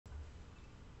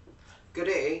Good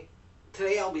day.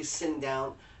 Today I'll be sitting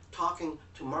down talking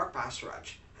to Marc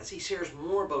Bastarache as he shares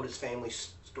more about his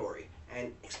family's story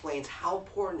and explains how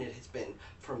important it has been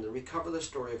for him to recover the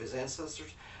story of his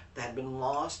ancestors that had been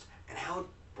lost and how it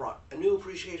brought a new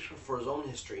appreciation for his own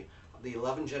history of the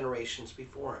 11 generations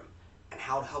before him and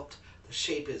how it helped to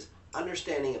shape his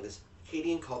understanding of his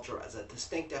Acadian culture as a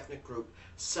distinct ethnic group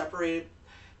separated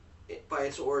by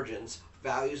its origins,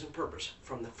 values, and purpose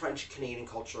from the French Canadian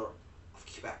culture of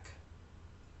Quebec.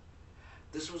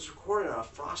 This was recorded on a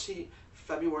frosty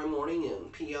February morning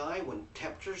in PI when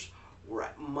temperatures were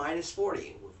at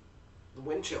 -40 with the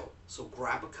wind chill. So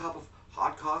grab a cup of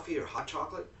hot coffee or hot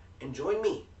chocolate and join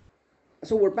me.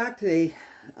 So we're back today.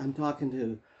 I'm talking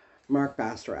to Marc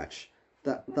Bastarache.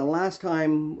 The last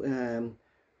time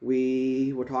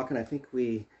we were talking, I think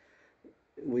we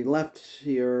left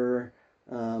your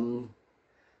I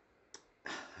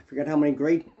forget how many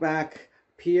great back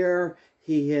Pierre.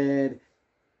 He had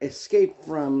escaped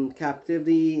from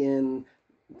captivity in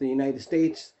the United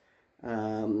States,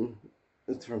 from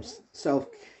South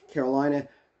Carolina,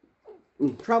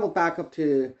 traveled back up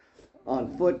to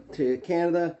on foot to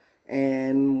Canada,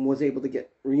 and was able to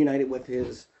get reunited with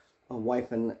his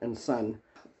wife and son.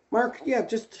 Marc, yeah,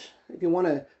 just if you want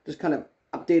to just kind of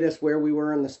update us where we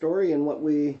were in the story and what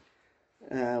we,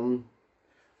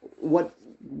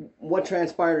 what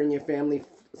transpired in your family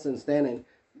since then, and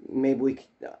maybe we,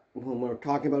 when we're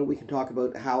talking about it, we can talk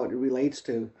about how it relates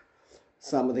to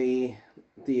some of the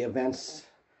events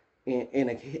in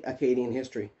Acadian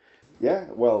history. Yeah,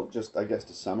 well, just I guess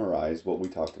to summarize, what we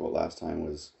talked about last time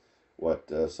was what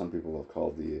some people have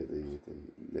called the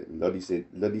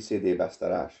l'Odyssée des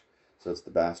Bastaraches. So it's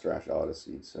the Bastarache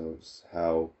Odyssey. So it's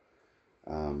how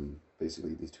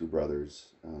basically these two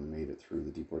brothers made it through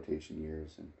the deportation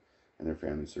years, and their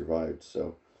family survived.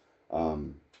 So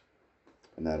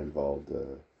and that involved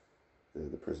the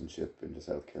prison ship into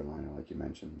South Carolina, like you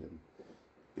mentioned, and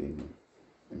being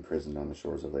imprisoned on the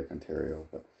shores of Lake Ontario.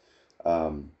 But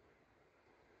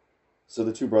so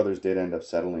the two brothers did end up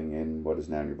settling in what is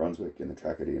now New Brunswick, in the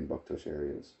Acadie and Bouctouche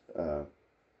areas, and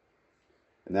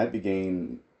that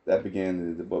began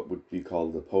what would be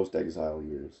called the post-exile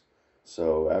years.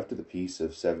 So after the peace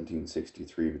of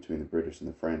 1763 between the British and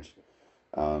the French,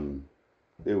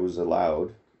 it was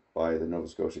allowed by the Nova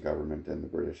Scotia government and the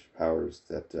British powers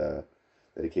that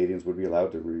Acadians would be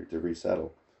allowed to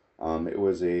resettle. It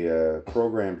was a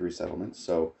programmed resettlement,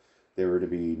 so they were to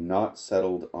be not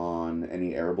settled on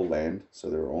any arable land, so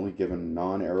they were only given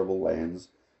non-arable lands.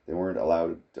 They weren't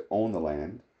allowed to own the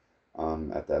land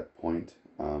at that point.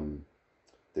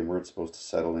 They weren't supposed to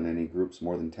settle in any groups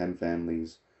more than 10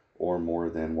 families or more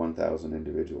than 1,000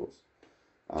 individuals.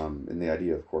 And the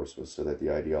idea, of course, was so that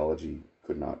the ideology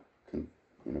could not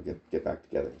get back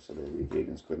together, so that the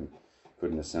Acadians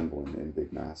couldn't assemble in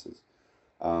big masses.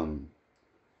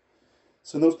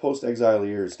 So in those post-exile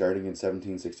years, starting in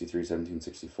 1763,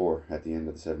 1764, at the end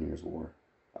of the 7 Years' War,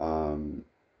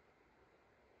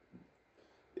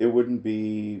 it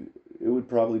would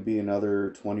probably be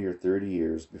another 20 or 30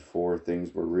 years before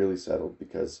things were really settled,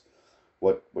 because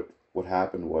what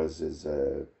happened was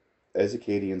as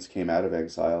Acadians came out of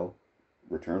exile,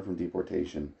 returned from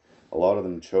deportation, a lot of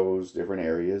them chose different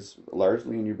areas,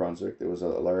 largely in New Brunswick. There was a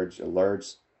large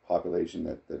population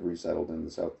that resettled in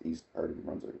the southeast part of New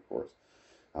Brunswick, of course,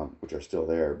 which are still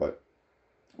there. But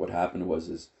what happened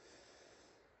was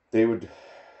they would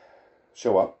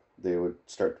show up, they would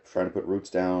start trying to put roots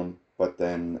down, but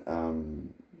then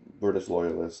British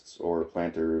loyalists or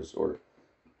planters or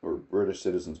British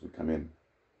citizens would come in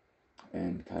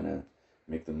and kind of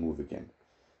make them move again.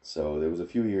 So there was a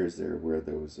few years there where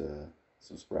there was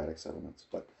some sporadic settlements,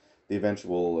 but the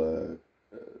eventual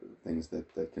things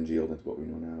that congealed into what we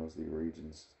know now as the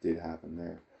regions did happen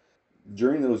there.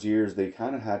 During those years, they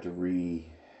kind of had to redefine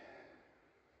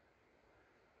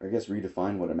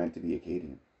what it meant to be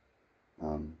Acadian,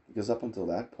 because up until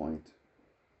that point,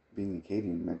 being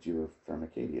Acadian meant you were from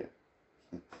Acadia.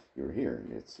 You were here.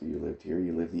 You lived here.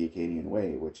 You lived the Acadian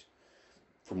way, which,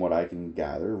 from what I can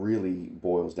gather, really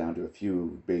boils down to a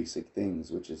few basic things,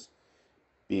 which is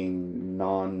being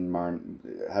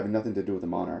having nothing to do with the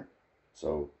monarch.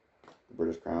 So the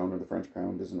British crown or the French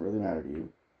crown doesn't really matter to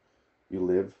you. You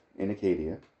live in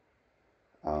Acadia.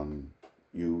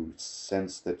 You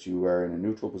sense that you are in a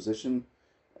neutral position,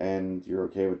 and you're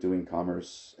okay with doing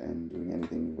commerce and doing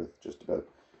anything with just about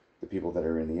the people that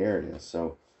are in the area.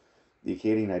 So the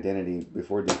Acadian identity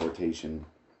before deportation,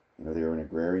 they were an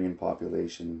agrarian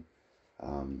population.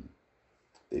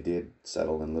 They did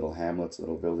settle in little hamlets,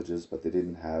 little villages, but they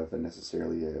didn't have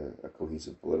necessarily a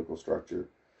cohesive political structure.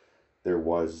 There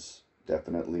was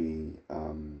definitely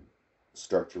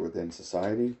structure within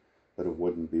society, but it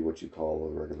wouldn't be what you call a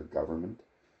regular government.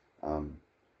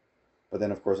 But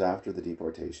then, of course, after the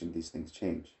deportation, these things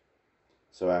change.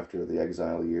 So after the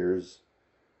exile years,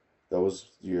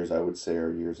 those years I would say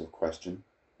are years of question,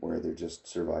 where they're just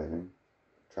surviving,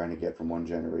 trying to get from one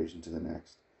generation to the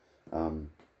next.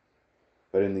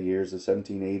 But in the years of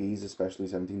 1780s, especially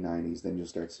 1790s, then you'll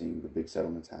start seeing the big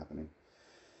settlements happening.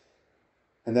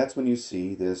 And that's when you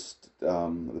see this,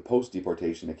 the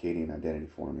post-deportation Acadian identity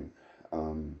forming.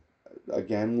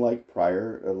 Again, like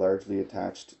prior, largely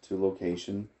attached to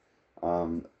location.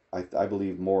 I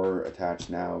believe more attached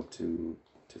now to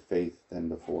faith than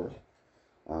before.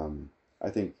 I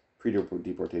think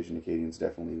pre-deportation Acadians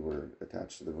definitely were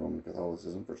attached to the Roman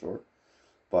Catholicism for sure,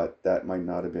 but that might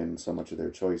not have been so much of their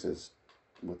choice as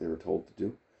what they were told to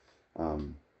do,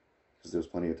 because there was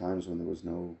plenty of times when there was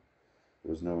no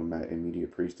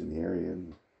immediate priest in the area,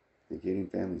 and the Acadian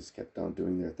families kept on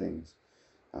doing their things.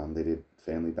 They did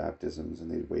family baptisms,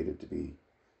 and they waited to be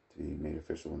made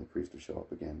official when the priest would show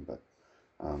up again. But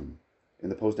in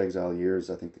the post-exile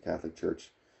years, I think the Catholic Church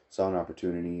saw an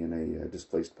opportunity in a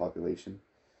displaced population,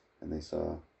 and they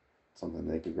saw something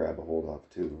they could grab a hold of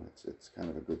too. It's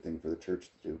kind of a good thing for the church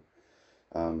to do.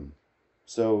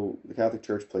 So the Catholic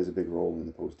Church plays a big role in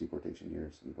the post-deportation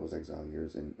years and post-exile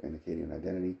years in Acadian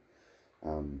identity.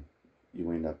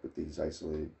 You end up with these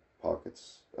isolated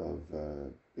pockets of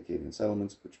Acadian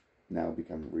settlements, which now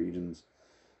become regions.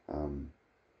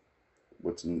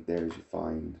 What's neat there is you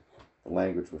find the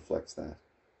language reflects that.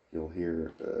 You'll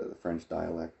hear the French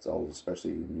dialects,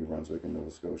 especially in New Brunswick and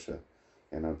Nova Scotia,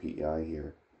 and on PEI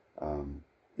here.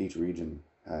 Each region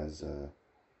has a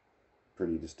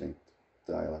pretty distinct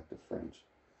dialect of French.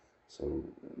 So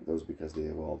those because they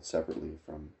evolved separately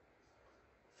from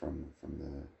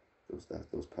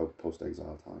those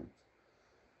post-exile times.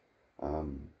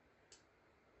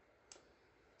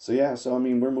 So I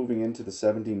mean, we're moving into the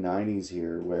 1790s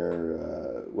here,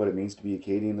 where what it means to be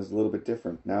Acadian is a little bit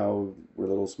different. Now we're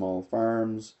little small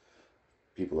farms,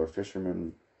 people are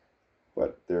fishermen,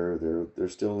 but they're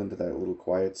still into that little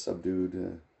quiet,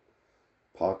 subdued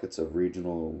pockets of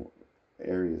regional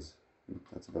areas.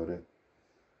 That's about it.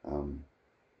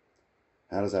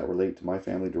 How does that relate to my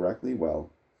family directly?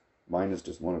 Well, mine is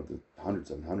just one of the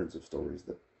hundreds and hundreds of stories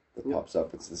that pops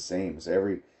up. It's the same. It's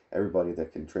everybody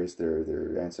that can trace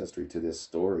their ancestry to this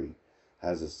story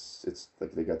has it's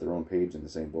like they got their own page in the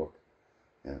same book.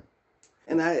 Yeah.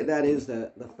 And that is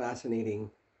the fascinating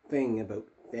thing about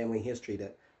family history,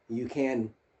 that you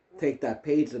can take that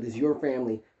page that is your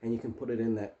family and you can put it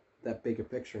in that bigger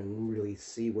picture and really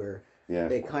see where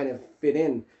they kind of fit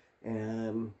in.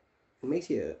 It makes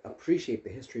you appreciate the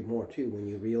history more too, when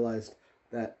you realize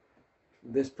that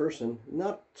this person,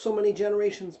 not so many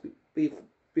generations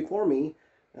before me,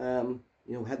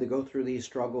 had to go through these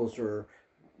struggles, or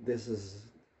this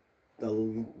is the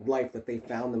life that they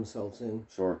found themselves in.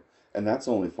 Sure. And that's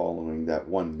only following that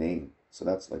one name. So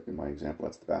that's like in my example,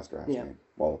 that's the Bastarache name.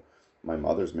 Well, my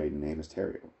mother's maiden name is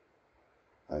Theriault.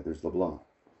 There's LeBlanc.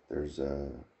 There's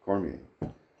Cormier.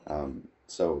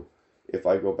 So if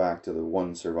I go back to the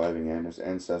one surviving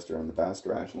ancestor on the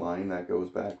Bastarache line, that goes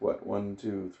back,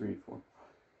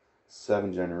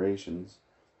 7 generations.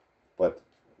 But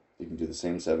you can do the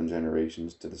same 7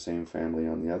 generations to the same family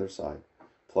on the other side.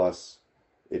 Plus,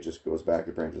 it just goes back,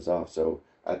 it branches off. So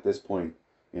at this point,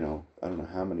 I don't know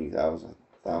how many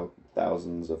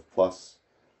thousands of plus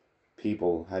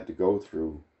people had to go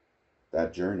through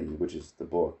that journey, which is the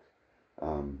book,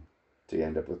 to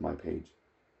end up with my page.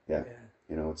 Yeah.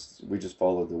 We just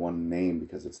followed the one name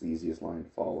because it's the easiest line to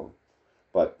follow.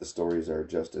 But the stories are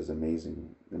just as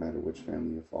amazing no matter which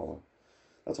family you follow.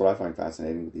 That's what I find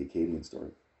fascinating with the Acadian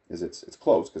story. Is it's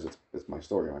close because it's my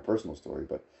story, my personal story,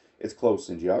 but it's close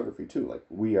in geography too. Like,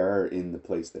 we are in the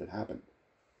place that it happened.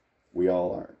 We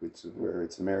all are. It's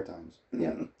the Maritimes.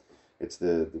 Yeah. It's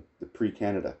the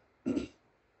pre-Canada.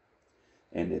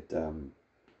 And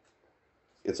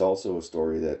it's also a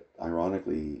story that,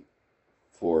 ironically,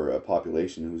 for a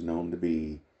population who's known to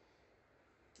be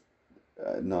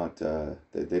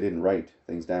they didn't write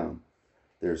things down.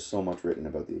 There's so much written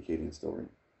about the Acadian story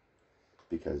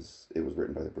because it was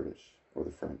written by the British or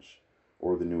the French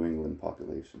or the New England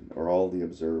population or all the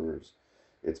observers.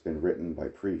 It's been written by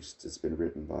priests. It's been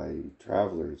written by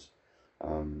travelers.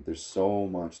 There's so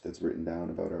much that's written down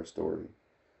about our story.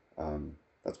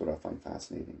 That's what I find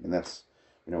fascinating. And that's,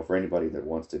 for anybody that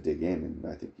wants to dig in, and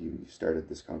I think you started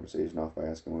this conversation off by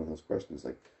asking one of those questions,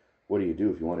 like, what do you do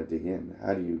if you want to dig in?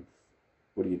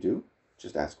 What do you do?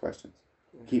 Just ask questions.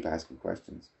 Yeah. Keep asking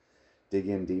questions. Dig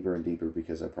in deeper and deeper,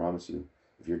 because I promise you,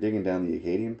 if you're digging down the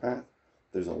Acadian path,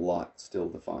 there's a lot still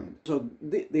to find. So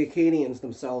the Acadians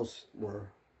themselves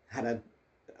had a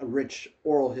rich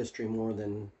oral history more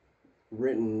than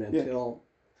written until,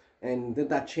 and did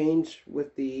that change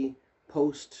with the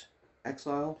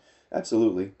post-exile?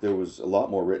 Absolutely. There was a lot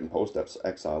more written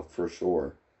post-exile for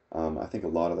sure. I think a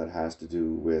lot of that has to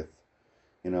do with,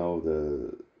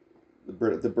 the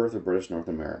birth of British North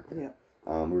America. Yeah.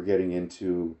 We're getting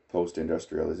into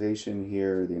post-industrialization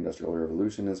here. The Industrial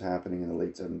Revolution is happening in the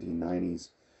late 1790s.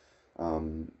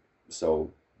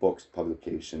 So books,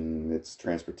 publication, it's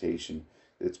transportation.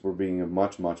 We're being a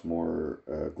much, much more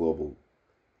global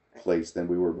place than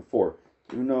we were before.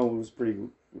 Even though it was pretty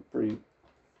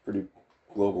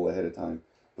global ahead of time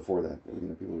before that.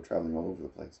 People were traveling all over the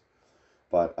place.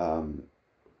 But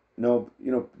no,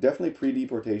 definitely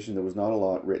pre-deportation, there was not a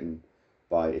lot written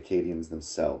by Acadians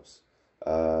themselves.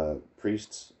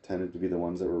 Priests tended to be the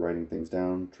ones that were writing things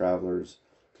down, travelers,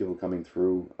 people coming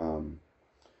through,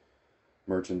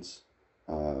 merchants,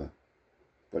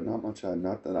 but not much.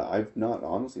 Not that I've not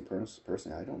honestly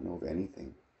personally, I don't know of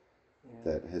anything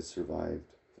that has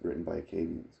survived written by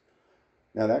Acadians.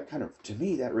 Now that to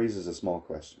me, that raises a small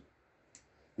question,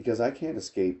 because I can't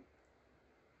escape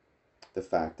the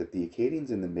fact that the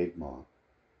Acadians in the Mi'kmaq,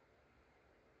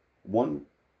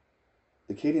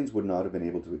 the Acadians would not have been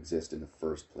able to exist in the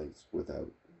first place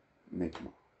without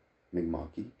Mi'kmaq.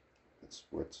 Mi'kmaqi. That's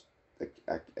what's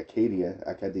Acadia,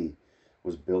 Acadie,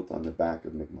 was built on the back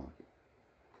of Mi'kmaqi.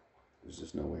 There's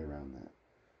just no way around that.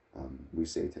 We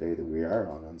say today that we are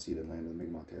on unceded land of the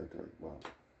Mi'kmaq territory. Well,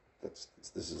 this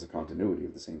is a continuity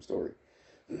of the same story.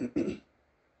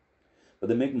 But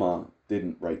the Mi'kmaq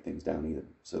didn't write things down either.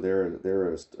 So they're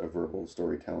a verbal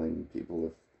storytelling people,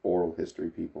 of oral history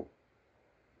people.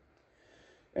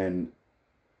 And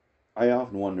I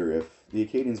often wonder if the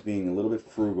Acadians, being a little bit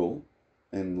frugal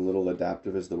and a little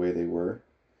adaptive as the way they were,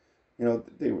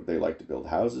 they liked to build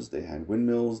houses. They had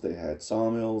windmills, they had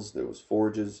sawmills, there was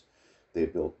forges. They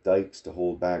built dikes to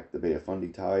hold back the Bay of Fundy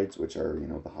tides, which are,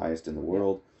 the highest in the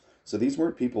world. So these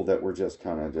weren't people that were just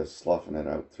kind of just sloughing it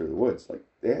out through the woods. Like,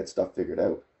 they had stuff figured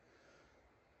out.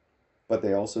 But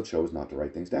they also chose not to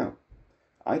write things down.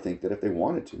 I think that if they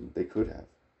wanted to, they could have.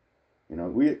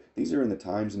 These are in the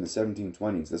times in the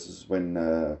 1720s. This is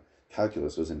when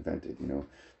calculus was invented.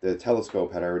 The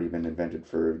telescope had already been invented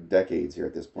for decades here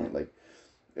at this point. Like,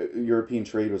 European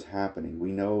trade was happening.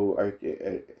 We know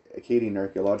Acadian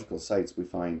archaeological sites. We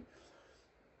find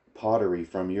pottery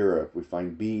from Europe. We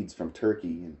find beads from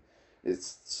Turkey, and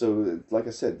it's so. Like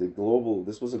I said,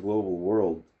 this was a global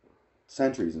world,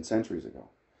 centuries and centuries ago,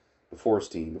 before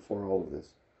steam, before all of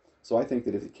this. So I think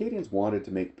that if the Acadians wanted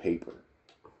to make paper,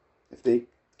 if they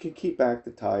could keep back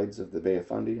the tides of the Bay of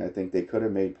Fundy, I think they could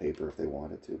have made paper if they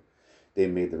wanted to. They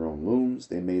made their own looms.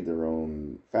 They made their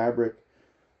own fabric.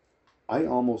 I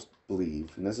almost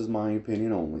believe, and this is my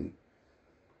opinion only,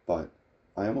 but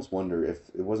I almost wonder if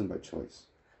it wasn't by choice.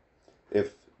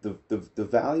 If the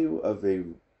value of a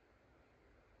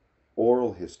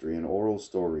oral history and oral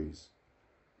stories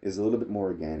is a little bit more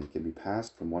organic, can be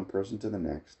passed from one person to the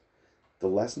next. The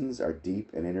lessons are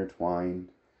deep and intertwined,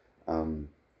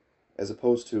 as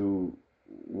opposed to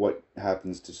what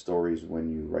happens to stories when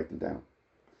you write them down.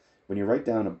 When you write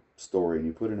down a story and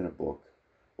you put it in a book,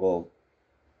 well,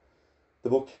 the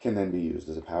book can then be used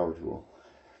as a power tool.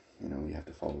 You have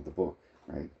to follow the book,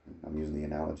 right? I'm using the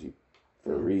analogy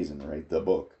for a reason, right? The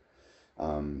book.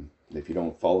 If you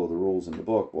don't follow the rules in the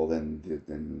book, well, then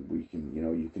we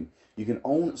can, you can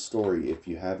own a story if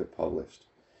you have it published.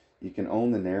 You can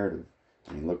own the narrative.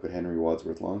 I mean, look what Henry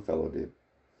Wadsworth Longfellow did.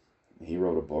 He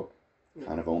wrote a book,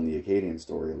 kind of owned the Acadian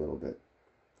story a little bit.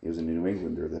 He was a New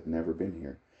Englander that had never been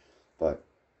here. But,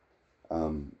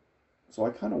 so I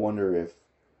kind of wonder if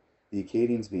the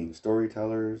Acadians, being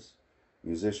storytellers,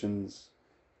 musicians,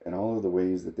 and all of the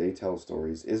ways that they tell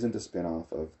stories, isn't a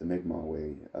spin-off of the Mi'kmaq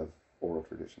way of oral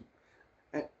tradition.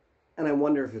 And I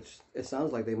wonder if it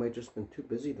sounds like they might just been too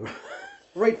busy to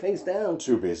write things down.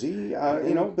 Too busy,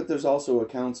 but there's also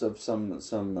accounts of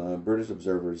some British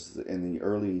observers in the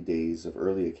early days of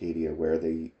early Acadia where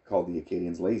they called the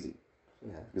Acadians lazy.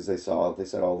 Yeah. Because they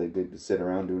said all they did was sit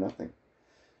around, do nothing.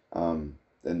 And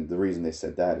the reason they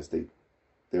said that is they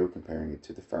were comparing it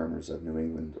to the farmers of New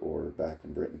England or back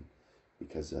in Britain,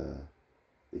 because the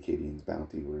Acadians'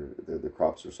 bounty the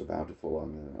crops were so bountiful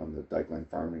on the dikeline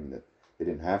farming that they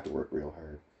didn't have to work real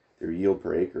hard. Their yield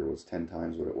per acre was 10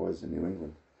 times what it was in New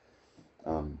England.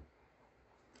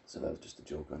 So that was just a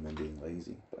joke on them being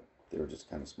lazy, but they were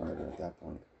just kind of smarter at that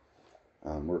point.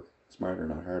 Work smarter,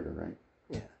 not harder, right?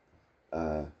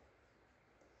 Yeah.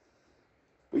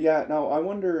 But yeah, now I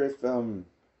wonder if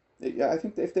Yeah, I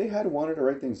think if they had wanted to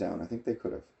write things down, I think they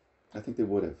could have. I think they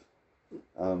would have.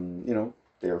 You know,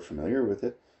 they are familiar with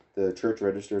it. The church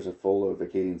registers are full of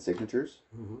Acadian signatures.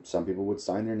 Mm-hmm. Some people would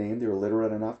sign their name. They were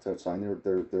literate enough to sign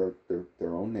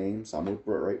their own name. Some would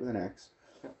write with an X.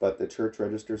 But the church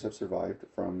registers have survived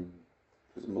from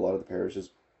a lot of the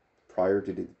parishes prior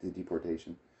to the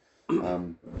deportation.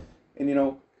 And, you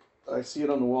know, I see it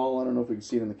on the wall. I don't know if we can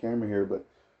see it in the camera here, but,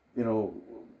 you know,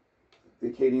 the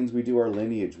Acadians, we do our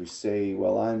lineage. We say,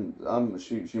 well,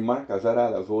 je suis Marc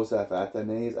Bastarache, à Joseph, à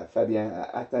Athanase, à Fabien,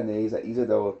 à Athanase, à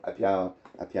Isidore, à Pierre,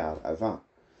 avant.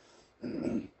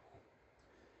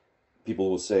 People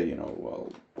will say, you know,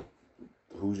 well,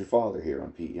 who's your father here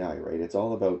on PEI, right? It's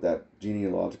all about that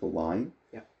genealogical line.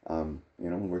 Yeah. You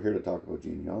know, and we're here to talk about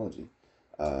genealogy.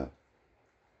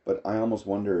 But I almost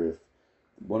wonder if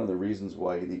one of the reasons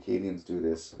why the Acadians do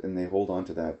this and they hold on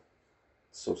to that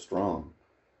so strong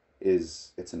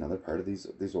is it's another part of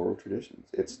these oral traditions.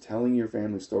 It's telling your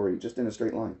family story just in a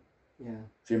straight line. Yeah.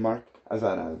 Je Marc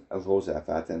Joseph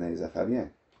Athanase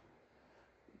Fabien.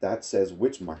 That says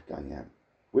which Mark I am,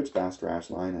 which Bastarache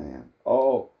line I am.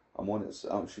 Oh, I'm one of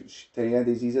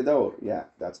des Isidore. Yeah,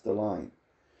 that's the line.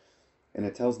 And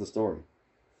it tells the story.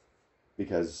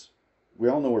 Because we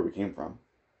all know where we came from.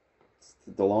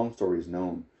 The long story is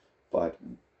known, but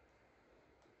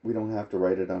we don't have to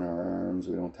write it on our arms.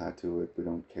 We don't tattoo it. We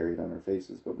don't carry it on our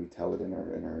faces, but we tell it in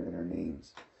our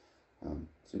names.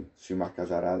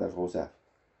 Joseph.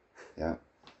 Yeah.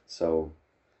 So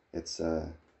it's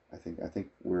I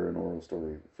think we're an oral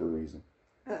story for a reason.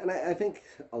 And I think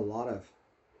a lot of,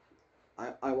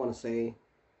 I want to say,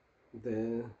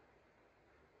 the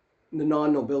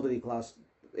non-nobility class,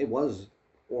 it was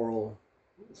oral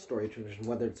story tradition,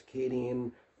 whether it's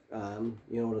Acadian, you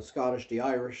know, the Scottish, the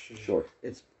Irish. Sure.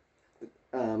 It's,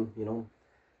 you know,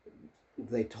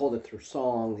 they told it through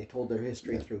song, they told their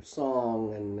history through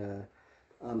song, and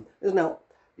now,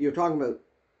 you're talking about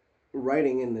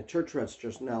writing in the church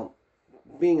registers. Now,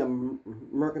 being a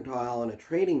mercantile and a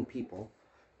trading people,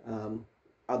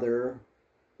 are there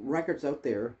records out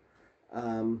there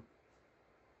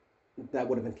that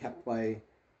would have been kept by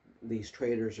these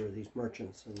traders or these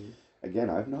merchants? And again,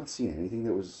 I've not seen anything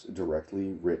that was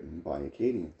directly written by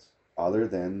Acadians other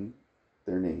than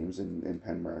their names and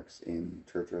pen marks in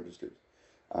church registers.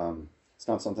 It's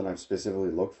not something I've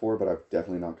specifically looked for, but I've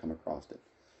definitely not come across it.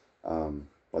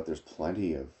 But there's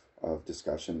plenty of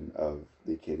discussion of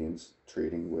the Acadians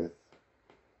trading with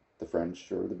the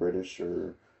French or the British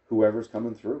or whoever's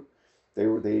coming through. They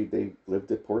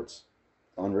lived at ports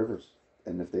on rivers,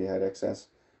 and if they had excess,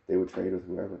 they would trade with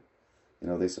whoever. You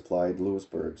know, they supplied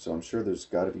Louisbourg, so I'm sure there's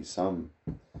got to be some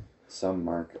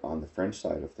mark on the French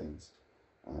side of things,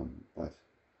 but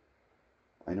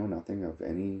I know nothing of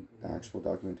any actual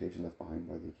documentation left behind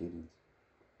by the Acadians.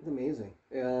 it's amazing.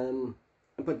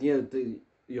 But yeah,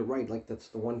 you're right. Like, that's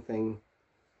the one thing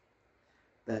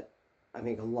that I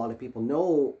think a lot of people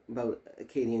know about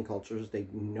Acadian cultures. They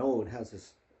know it has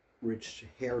this rich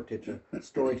heritage of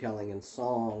storytelling and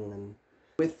song, and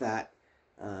with that,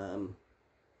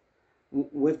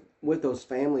 with those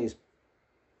families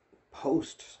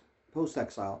post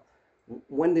exile,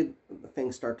 when did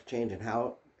things start to change, and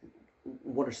how?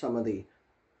 What are some of the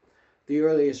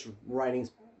earliest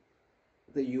writings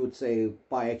that you would say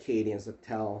by Acadians that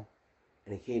tell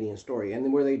an Acadian story? And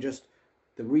then were they just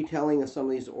the retelling of some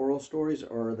of these oral stories,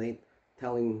 or are they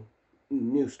telling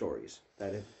new stories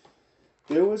that it?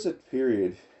 There was a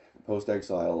period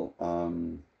post-exile,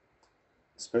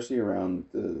 especially around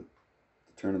the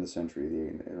turn of the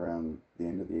century, around the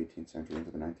end of the 18th century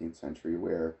into the 19th century,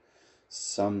 where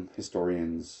some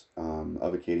historians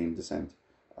of Acadian descent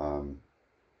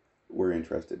were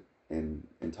interested in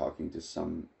talking to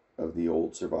some of the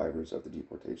old survivors of the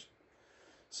deportation.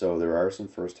 So there are some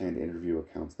first-hand interview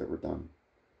accounts that were done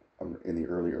in the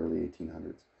early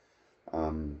 1800s.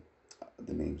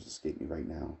 The names escape me right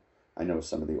now. I know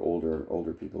some of the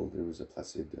older people. There was a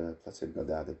Placide Godin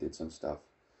that did some stuff.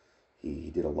 He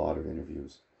did a lot of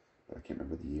interviews, but I can't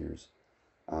remember the years.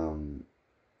 A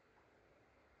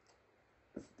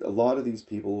lot of these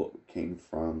people came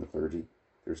from the clergy.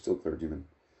 They're still clergymen.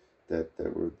 They're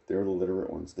the literate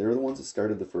ones. They're the ones that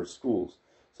started the first schools.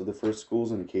 So the first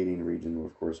schools in the Acadian region,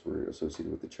 of course, were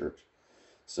associated with the church.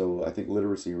 So I think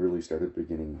literacy really started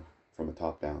beginning from the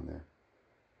top down there.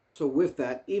 So with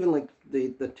that, even like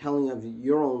the telling of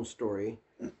your own story,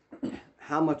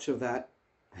 how much of that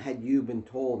had you been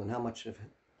told, and how much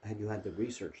had you had to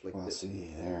research? Like, well,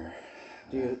 see there.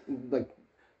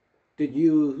 Did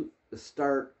you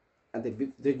start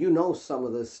did you know some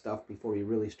of this stuff before you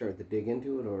really started to dig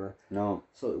into it, or No,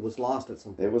 so it was lost at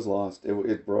some point? it was lost.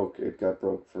 It broke. It got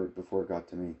broke before it got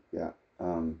to me. Yeah.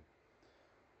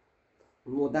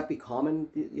 Would that be common?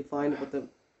 You find with the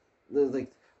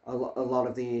like a lot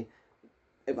of the,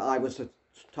 if I was to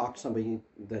talk to somebody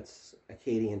that's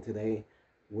Acadian today,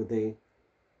 would they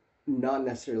not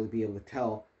necessarily be able to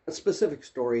tell specific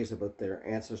stories about their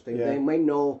ancestors? Yeah. They might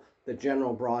know the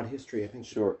general broad history. I think.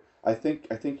 Sure. I think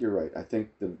you're right. I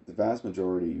think the vast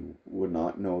majority would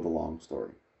not know the long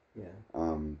story. Yeah.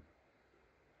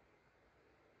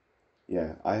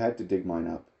 Yeah, I had to dig mine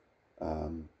up.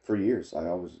 For years, I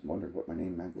always wondered what my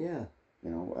name meant. Yeah.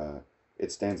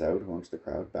 It stands out amongst the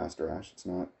crowd. Bastarache. It's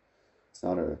not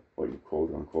a what you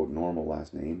quote unquote normal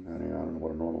last name. I don't know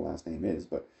what a normal last name is,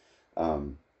 but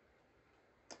um,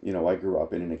 I grew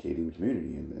up in an Acadian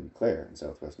community in Clare, in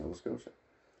southwest Nova Scotia.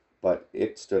 But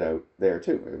it stood out there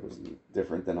too. It was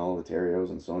different than all the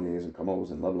Terrios and Saulniers and Comeaus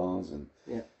and Leblons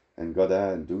Yeah. and Godin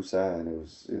and Dousa, and it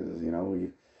was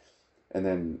and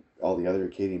then all the other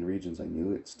Acadian regions I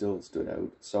knew, it still stood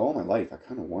out. So all my life, I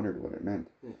kind of wondered what it meant.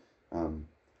 Yeah.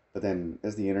 But then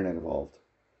as the internet evolved,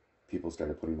 people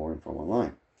started putting more info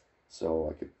online, so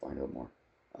I could find out more.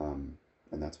 And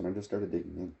that's when I just started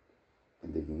digging in,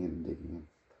 and digging in, and digging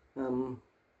in.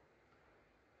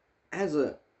 As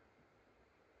a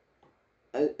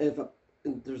if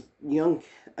there's young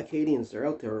Acadians that are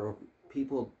out there, or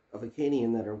people of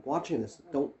Acadian that are watching this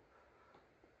that don't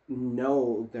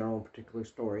know their own particular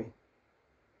story,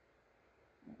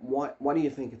 why do you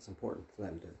think it's important for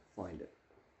them to find it?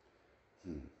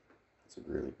 That's a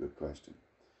really good question.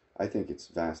 I think it's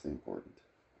vastly important.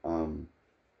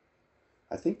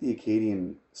 I think the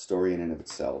Acadian story in and of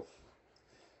itself,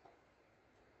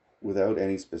 without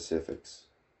any specifics,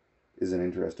 is an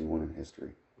interesting one in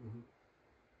history. Mm-hmm.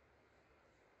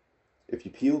 If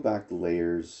you peel back the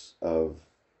layers of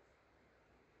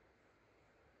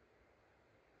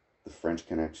the French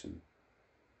connection,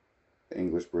 the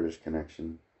English-British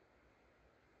connection,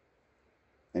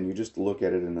 and you just look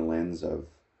at it in the lens of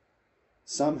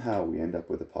somehow we end up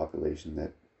with a population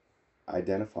that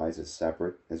identifies as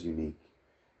separate, as unique,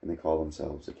 and they call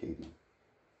themselves Acadian.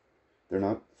 They're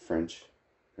not French,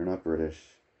 they're not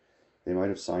British, they might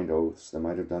have signed oaths, they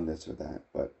might have done this or that,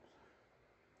 but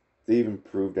they even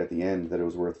proved at the end that it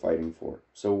was worth fighting for.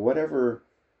 So whatever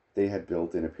they had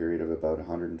built in a period of about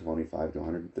 125 to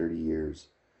 130 years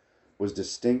was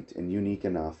distinct and unique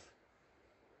enough,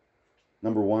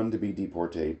 number one, to be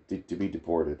deported,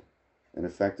 an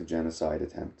effective genocide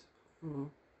attempt. Mm-hmm.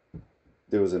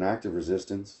 There was an act of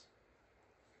resistance.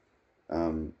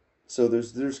 So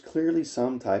there's clearly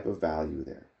some type of value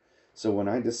there. So when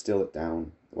I distill it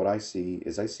down, what I see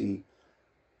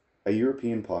a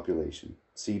European population,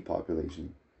 seed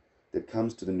population, that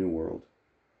comes to the New World,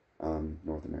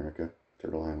 North America,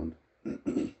 Turtle Island,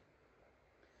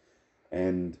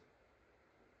 and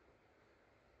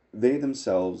they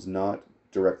themselves, not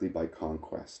directly by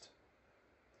conquest.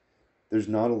 There's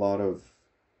not a lot of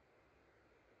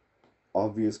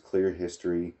obvious, clear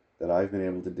history that I've been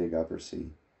able to dig up or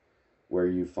see where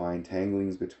you find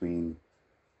tanglings between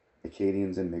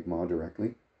Acadians and Mi'kmaq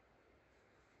directly.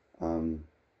 I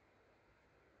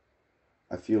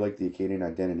feel like the Acadian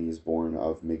identity is born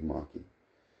of Mi'kmaq.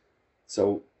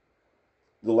 So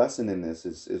the lesson in this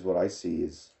is what I see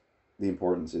is the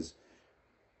importance is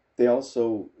they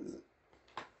also,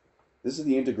 this is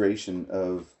the integration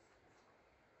of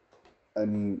a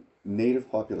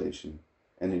native population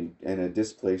and a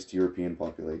displaced European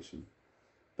population.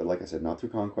 But like I said, not through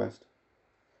conquest.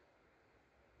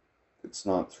 It's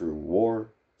not through war.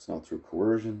 It's not through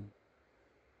coercion.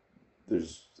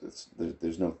 There's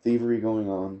no thievery going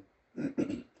on.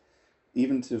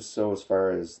 Even so as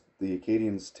far as the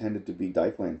Acadians tended to be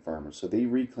dykeland farmers. So they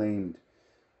reclaimed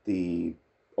the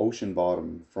ocean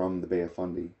bottom from the Bay of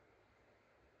Fundy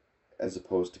as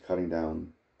opposed to cutting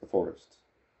down the forests.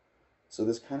 So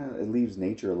this kind of, it leaves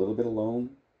nature a little bit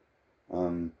alone.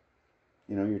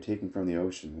 You're taking from the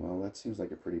ocean. Well, that seems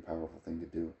like a pretty powerful thing to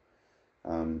do.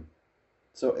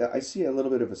 So I see a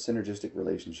little bit of a synergistic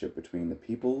relationship between the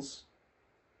peoples,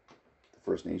 the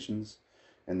First Nations,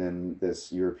 and then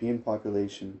this European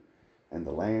population and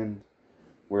the land,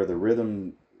 where the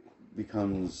rhythm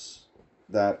becomes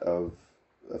that of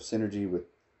synergy with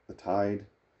the tide.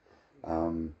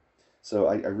 So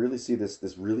I really see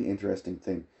this really interesting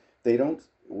thing. They don't,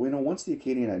 once the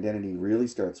Acadian identity really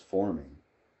starts forming,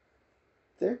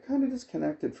 they're kind of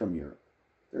disconnected from Europe.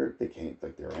 They came,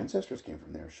 like their ancestors came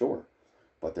from there, sure,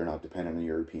 but they're not dependent on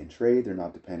European trade. They're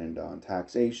not dependent on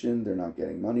taxation. They're not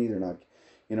getting money. They're not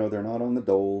on the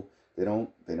dole. They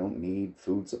don't need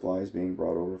food supplies being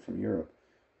brought over from Europe.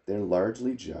 They're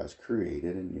largely just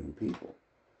created a new people.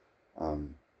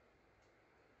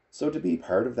 So to be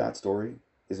part of that story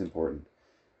is important,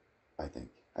 I think.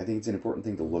 I think it's an important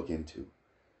thing to look into.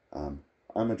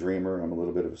 I'm a dreamer, I'm a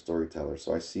little bit of a storyteller,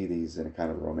 so I see these in a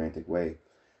kind of a romantic way.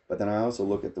 But then I also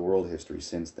look at the world history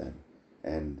since then,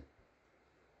 and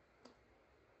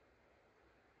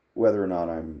whether or not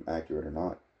I'm accurate or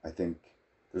not, I think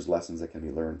there's lessons that can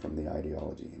be learned from the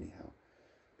ideology anyhow.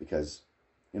 Because,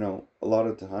 a lot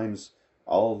of times,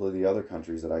 all of the other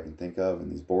countries that I can think of, and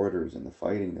these borders and the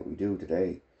fighting that we do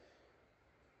today,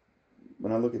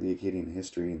 when I look at the Acadian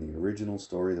history and the original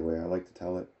story, the way I like to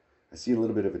tell it, I see a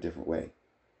little bit of a different way.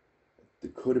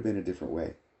 There could have been a different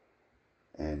way.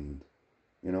 And,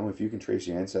 if you can trace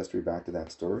your ancestry back to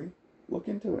that story, look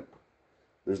into it.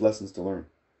 There's lessons to learn.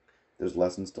 There's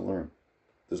lessons to learn.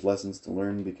 There's lessons to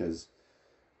learn because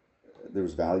there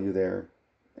was value there,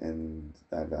 and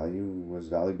that value was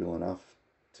valuable enough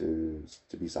to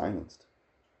be silenced.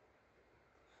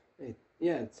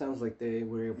 It sounds like they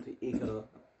were able to eke a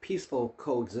peaceful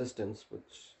coexistence,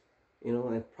 which,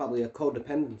 and probably a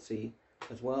codependency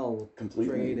as well.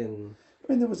 Completely. Trade and...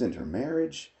 there was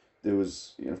intermarriage. There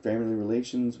was, family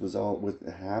relations was all what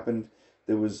happened.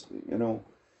 There was,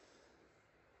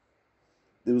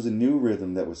 there was a new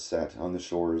rhythm that was set on the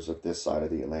shores of this side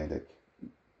of the Atlantic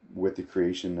with the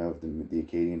creation of the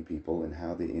Acadian people and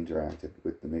how they interacted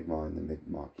with the Mi'kmaq and the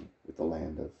Mi'kmaqi, with the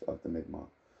land of the Mi'kmaq.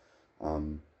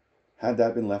 Had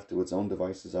that been left to its own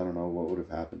devices, I don't know what would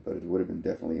have happened, but it would have been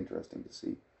definitely interesting to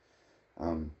see.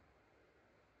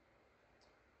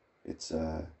 It's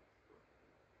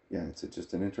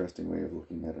just an interesting way of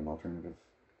looking at an alternative.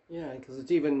 Yeah, because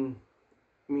it's even,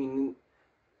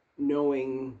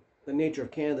 knowing the nature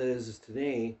of Canada is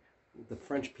today, the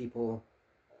French people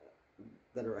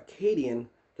that are Acadian,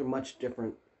 they're much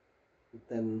different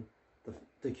than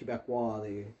the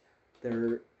Quebecois.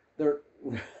 Their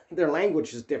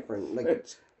language is different. Like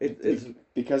it's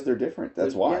because they're different.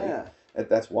 That's why. Yeah.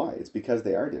 That's why. It's because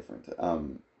they are different.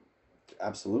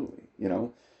 Absolutely.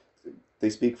 They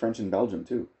speak French in Belgium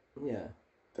too. Yeah.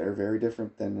 They're very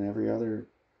different than every other.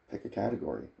 Pick a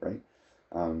category, right?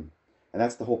 And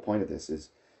that's the whole point of this.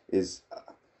 Is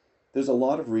there's a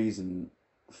lot of reason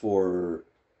for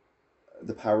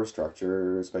the power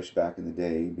structure, especially back in the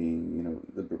day, being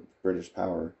the British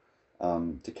power,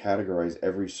 to categorize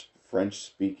every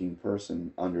French-speaking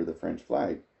person under the French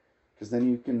flag, because then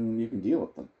you can deal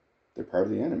with them. They're part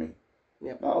of the enemy.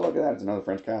 Yep. Oh, look at that! It's another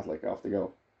French Catholic. Off they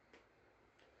go.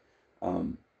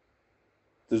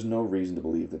 There's no reason to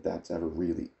believe that that's ever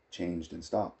really changed and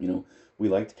stopped. We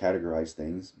like to categorize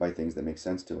things by things that make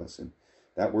sense to us, and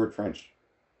that word French,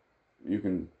 you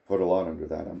can put a lot under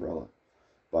that umbrella.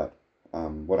 But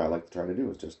what I like to try to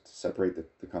do is just separate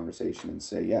the conversation and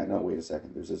say, yeah, no, wait a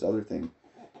second. There's this other thing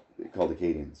called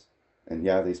Acadians. And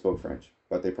yeah, they spoke French,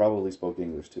 but they probably spoke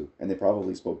English too. And they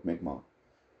probably spoke Mi'kmaq.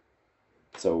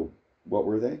 So what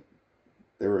were they?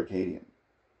 They were Acadian.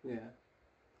 Yeah.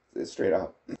 It's straight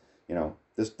up.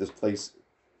 This place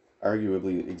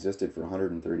arguably existed for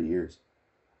 130 years.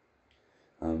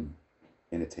 In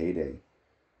its heyday.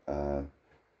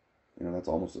 That's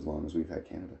almost as long as we've had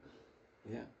Canada.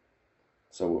 Yeah.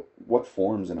 So what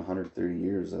forms in 130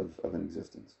 years of an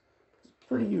existence? It's a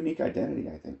pretty unique identity,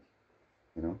 I think.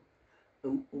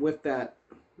 With that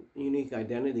unique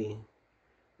identity,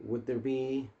 would there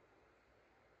be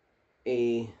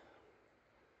a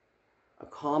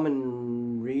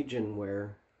common region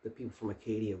where the people from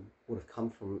Acadia would have come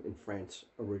from in France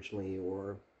originally,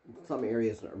 or some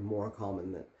areas that are more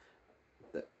common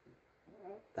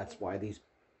that's why these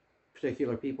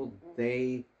particular people,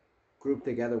 they grouped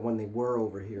together when they were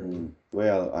over here?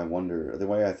 The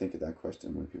way I think of that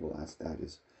question when people ask that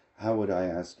is, how would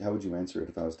you answer it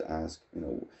if I was to ask,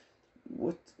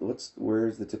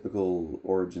 where's the typical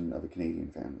origin of a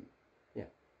Canadian family? Yeah.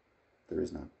 There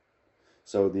is none.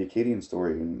 So the Acadian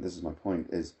story, and this is my point,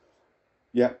 is,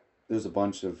 yeah, there's a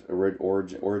bunch of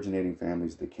originating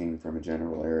families that came from a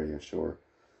general area, sure,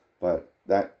 but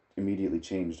that immediately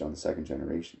changed on the second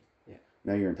generation. Yeah.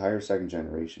 Now your entire second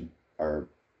generation are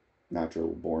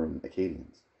natural-born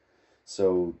Acadians.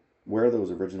 So where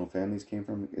those original families came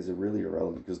from is really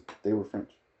irrelevant because they were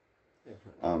French.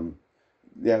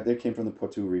 They came from the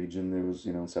Poitou region. There was,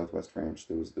 Southwest France.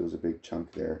 There was a big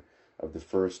chunk there of the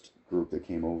first group that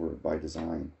came over by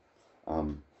design.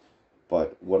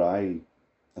 But what I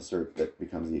assert that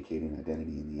becomes the Acadian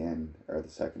identity in the end are the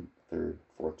second, third,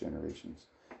 fourth generations.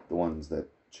 The ones that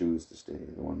choose to stay,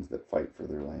 the ones that fight for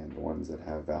their land, the ones that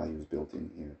have values built in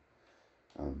here.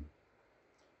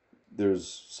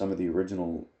 There's some of the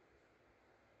original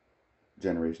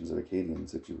generations of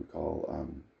Acadians that you would call,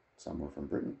 some were from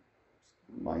Britain.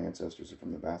 My ancestors are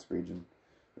from the Basque region.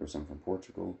 There were some from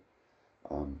Portugal.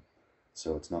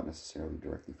 So it's not necessarily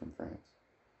directly from France.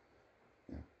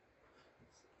 Yeah.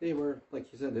 They were,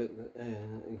 like you said,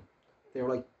 they were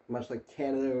like much like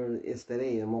Canada is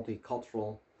today, a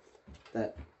multicultural.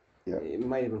 That Yeah. it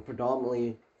might have been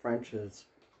predominantly French,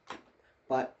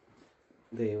 but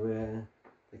they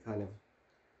kind of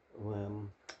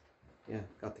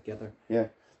got together. Yeah,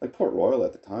 like Port Royal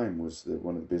at the time was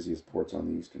one of the busiest ports on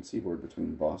the eastern seaboard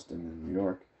between Boston and New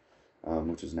York,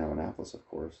 which is now Annapolis, of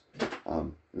course. It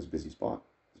was a busy spot.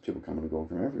 There's people coming and going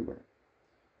from everywhere.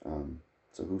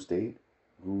 So who stayed?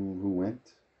 Who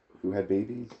went? Who had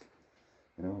babies?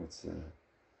 You know,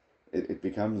 it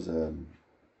becomes a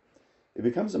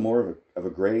more of a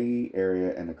gray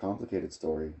area and a complicated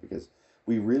story, because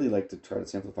we really like to try to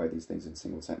simplify these things in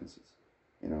single sentences.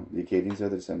 You know, the Acadians are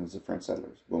the descendants of French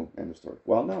settlers. Boom, end of story.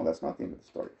 Well, no, that's not the end of the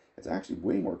story. It's actually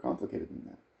way more complicated than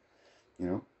that. You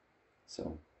know,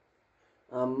 so.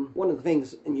 One of the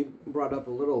things, and you brought up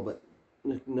a little, but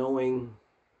knowing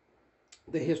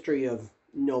the history of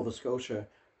Nova Scotia,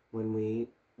 when we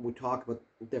talk about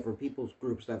different peoples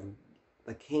groups that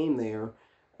came there,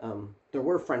 there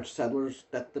were French settlers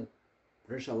that the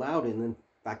British allowed in. In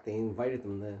fact, they invited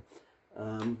them.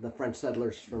 The French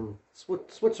settlers from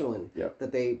Switzerland, Yep.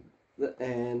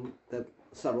 that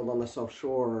settled on the South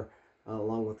Shore,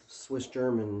 along with Swiss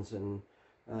Germans, and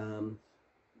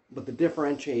but the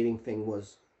differentiating thing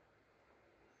was,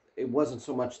 it wasn't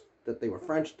so much that they were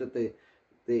French that the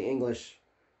English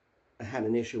had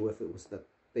an issue with. It was that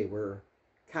they were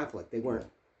Catholic. They weren't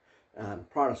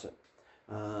Protestant.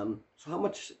 So how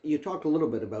much, you talked a little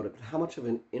bit about it, but how much of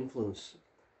an influence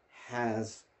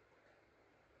has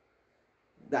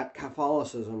that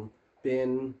Catholicism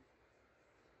been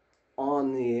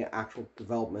on the actual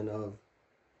development of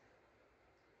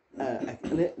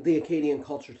the Acadian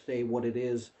culture today, what it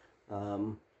is?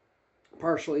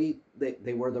 Partially,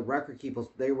 they were the record keepers.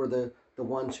 They were the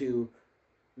ones who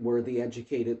were the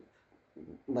educated,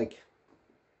 like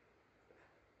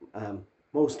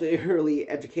most early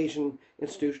education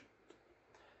institutions.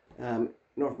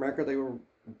 North America, they were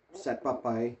set up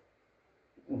by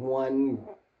one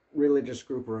religious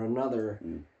group or another,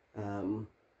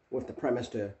 with the premise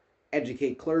to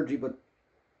educate clergy, but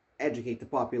educate the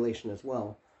population as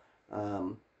well.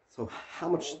 So how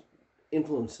much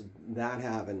influence did that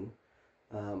have, and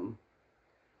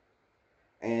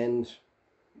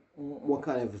what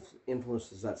kind of influence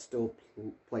does that still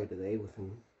play today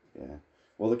within? Yeah.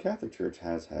 Well, the Catholic Church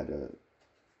has had a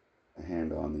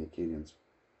hand on the Acadians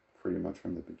pretty much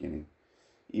from the beginning.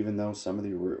 Even though some of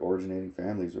the originating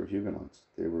families were Huguenots,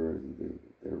 they were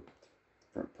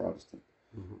Protestant.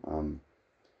 Mm-hmm.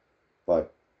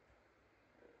 But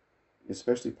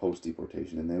especially post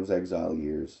deportation in those exile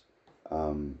years,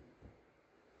 you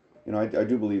know, I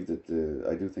do believe that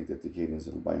I do think that the Acadians,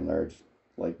 by and large,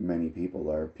 like many people,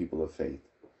 are people of faith.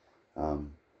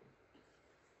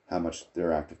 How much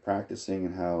they're active practicing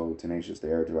and how tenacious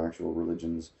they are to actual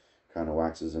religions kind of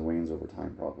waxes and wanes over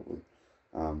time, probably.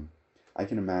 I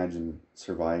can imagine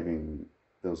surviving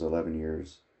those 11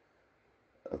 years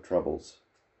of troubles,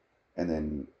 and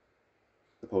then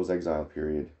the post-exile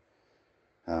period,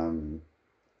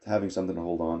 having something to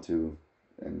hold on to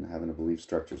and having a belief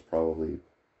structure is probably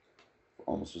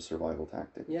almost a survival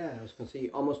tactic. Yeah, I was going to say,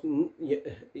 almost you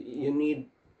need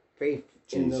faith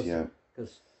in those. Yeah.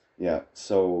 Cause... Yeah,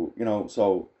 so, you know,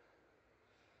 so,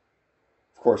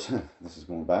 of course, this is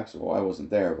going back, so I wasn't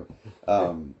there, but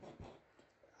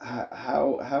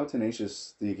how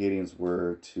tenacious the Acadians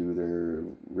were to their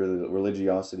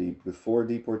religiosity before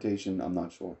deportation, I'm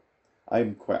not sure.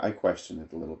 I question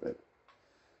it a little bit.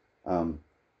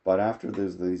 But after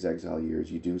these exile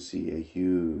years, you do see a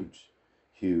huge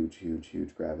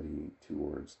gravity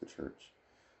towards the church.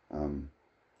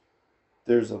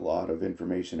 There's a lot of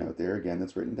information out there, again,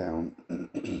 that's written down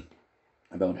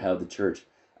about how the church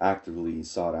actively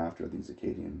sought after these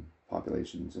Acadian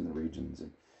populations in the regions,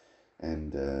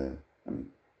 and I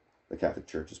mean, the Catholic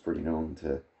Church is pretty known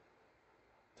to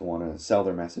want to sell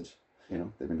their message. You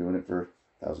know, they've been doing it for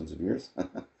thousands of years.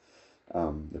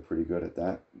 They're pretty good at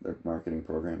that. Their marketing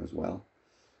program as well.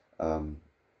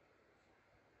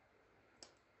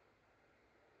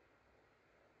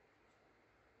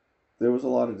 There was a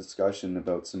lot of discussion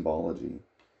about symbology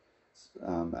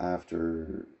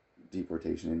after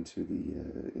deportation into the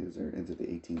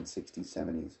 1860s,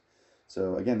 70s.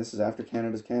 So again, this is after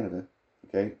Canada's Canada.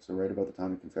 Okay, so right about the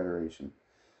time of Confederation.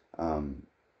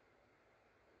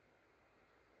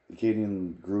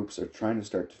 Acadian groups are trying to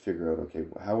start to figure out, okay,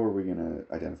 how are we going to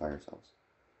identify ourselves?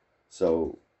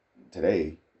 So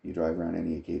today, you drive around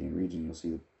any Acadian region, you'll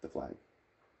see the flag,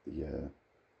 the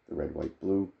red, white,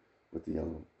 blue with the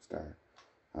yellow star.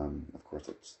 Of course,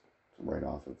 it's right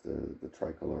off of the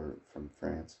tricolor from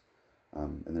France,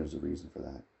 and there's a reason for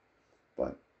that.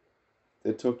 But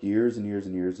it took years and years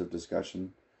and years of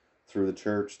discussion through the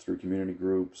church, through community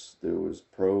groups. There was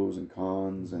pros and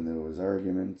cons, and there was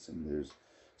arguments, and there's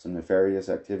some nefarious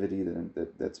activity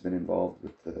that's been involved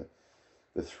with the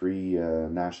three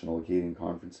national Acadian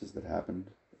conferences that happened,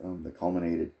 that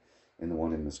culminated in the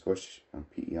one in Nova Scotia,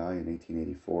 PEI, in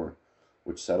 1884,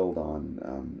 which settled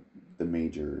on the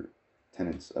major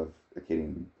tenets of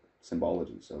Acadian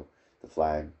symbology. So the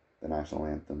flag, the national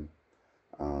anthem,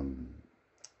 the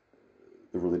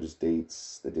religious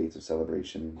dates, the dates of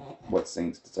celebration, what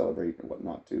saints to celebrate and what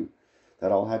not to.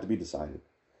 That all had to be decided.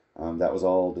 That was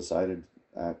all decided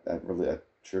at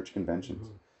church conventions.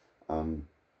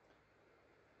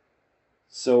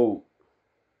 So,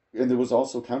 and there was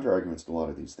also counter arguments to a lot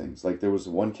of these things. Like there was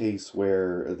one case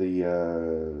where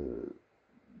the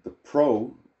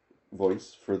pro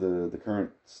voice for the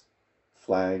current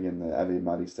flag and the Ave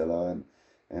Maris Stella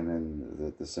and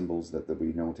then the symbols that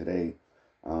we know today,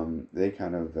 they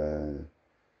kind of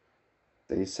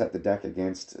they set the deck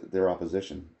against their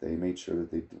opposition. They made sure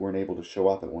that they weren't able to show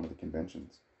up at one of the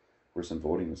conventions where some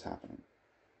voting was happening.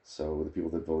 So the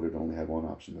people that voted only had one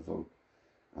option to vote,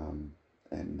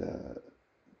 and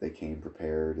they came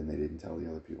prepared, and they didn't tell the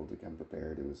other people to come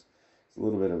prepared. It was a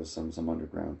little bit of some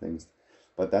underground things,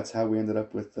 but that's how we ended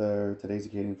up with today's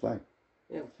Acadian flag.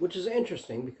 Yeah, which is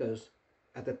interesting because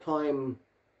at the time,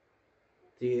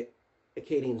 the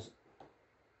Acadians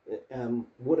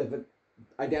would have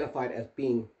identified as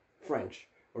being French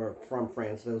or from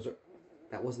France.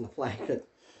 That wasn't the flag that.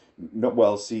 No,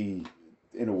 well, see,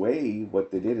 in a way, what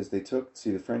they did is they took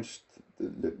the French,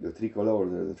 the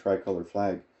tricolore, the tricolor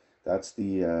flag. That's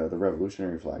the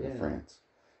revolutionary flag of France,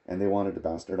 and they wanted to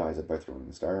bastardize it by throwing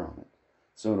the star on it.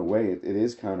 So in a way, it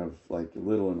is kind of like a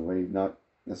little, in a way, not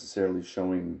necessarily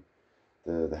showing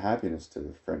the happiness to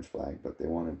the French flag, but they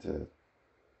wanted to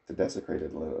desecrate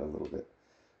it a little bit.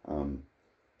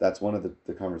 That's one of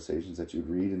the conversations that you'd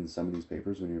read in some of these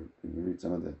papers when you read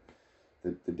some of the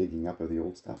digging up of the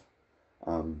old stuff.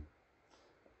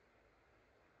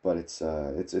 But it's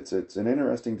an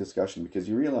interesting discussion because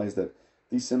you realize that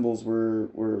these symbols were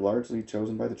largely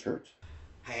chosen by the church.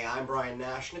 Hey, I'm Brian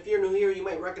Nash, and if you're new here, you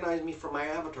might recognize me from my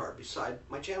avatar beside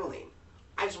my channel name.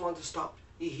 I just wanted to stop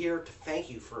you here to thank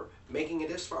you for making it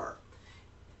this far.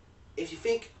 If you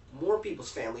think more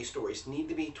people's family stories need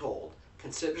to be told,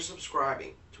 consider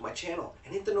subscribing to my channel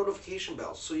and hit the notification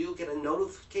bell so you'll get a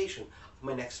notification of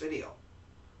my next video.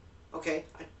 Okay,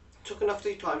 I took enough of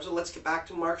your time, so let's get back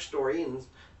to Marc's story,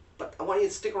 but I want you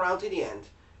to stick around to the end,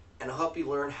 and I'll help you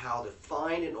learn how to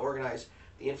find and organize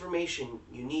the information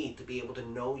you need to be able to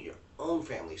know your own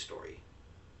family story.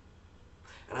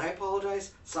 And I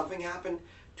apologize, something happened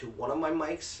to one of my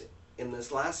mics in this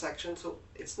last section, so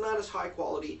it's not as high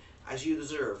quality as you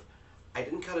deserve. I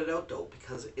didn't cut it out though,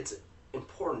 because it's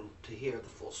important to hear the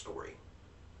full story.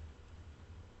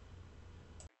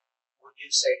 Would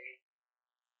you say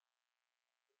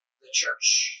the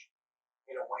church,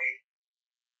 in a way,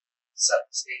 set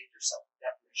the stage or set the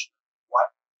definition of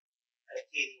what an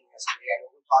Acadian is today? I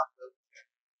know we talked about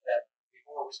that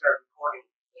before we started recording.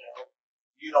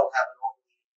 You don't have an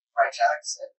overly French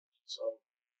accent, so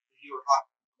if you were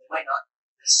talking, they might not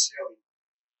necessarily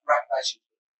recognize you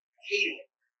as Acadian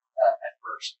at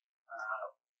first.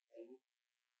 And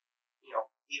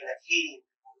even Acadian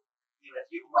people, even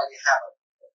if you might have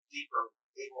a deeper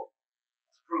able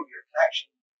to prove your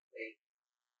connection,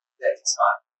 that it's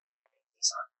not.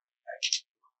 Right?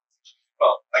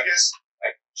 Well, I guess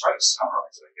I try to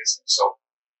summarize it. So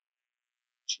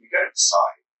we got to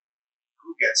decide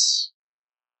who gets,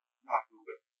 not who,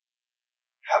 but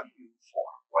how do you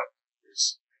form what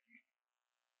is Acadian?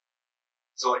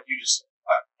 So, like you just said,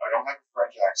 I don't have a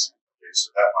French accent. Okay, so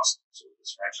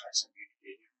this French accent being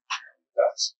Acadian apparently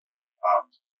does.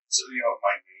 So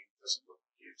my name doesn't look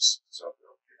gives. So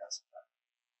okay, that's a fact.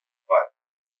 But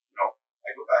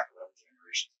I go back 11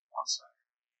 generations on one side,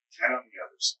 10 on the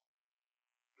other side.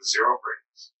 The zero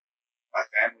breaks. My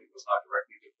family was not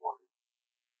directly deported.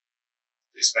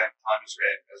 They spent time as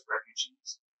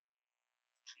refugees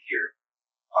here.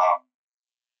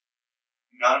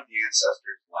 None of the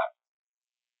ancestors left.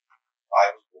 I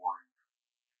was born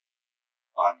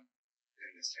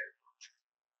in this territory.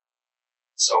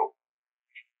 So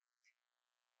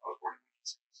I was born in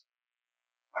 1960s.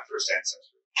 My first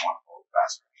ancestor, Marc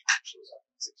Bastarache, shows up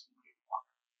in 1681.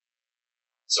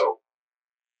 So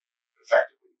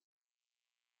effectively,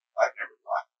 I've never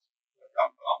left.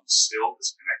 still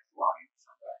disconnect the line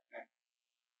from back then.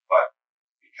 But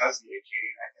because the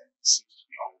Acadian identity seems to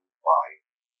be owned by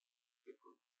the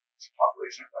group, the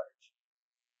population at large,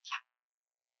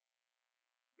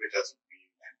 it doesn't mean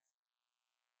anything.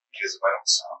 Because if I don't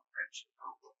sound French, I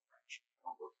don't look French, I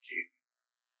don't look Acadian,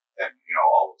 then,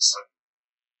 all of a sudden,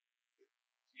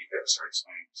 you've got to start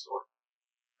explaining the story,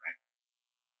 right?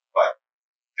 But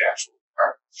the actual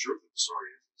truth of the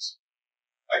story is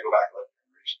I go back 11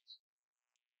 generations.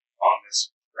 On this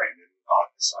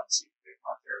unceded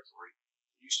Mi'kmaq territory,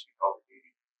 it used to be called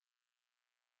Acadian.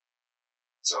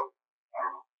 So, I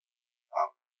don't know.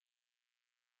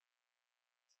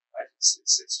 It's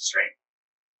strange.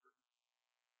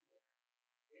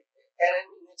 And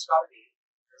it's got to be,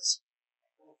 because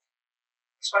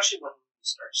especially when you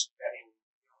start studying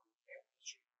family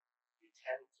history, you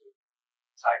tend to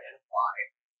identify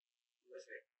with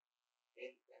it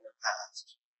in the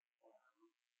past, no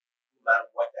matter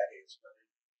what that is. Whether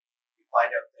you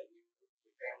find out that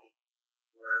your family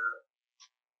were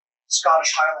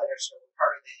Scottish Highlanders, so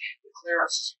part of the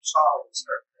clearances from Scotland,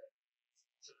 start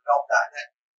to develop that. And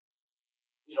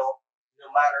no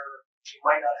matter, you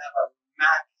might not have a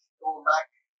map going back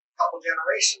a couple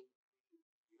generations,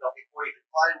 before you can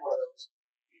find one of those,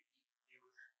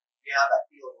 you have that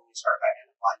feeling when you start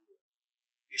identifying it.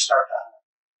 You start to,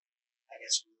 I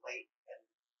guess, relate and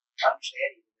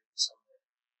understand even some of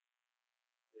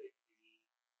the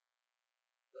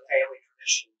family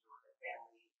traditions or the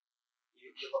family.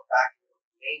 You look back at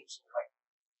the names and you're like,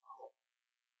 oh,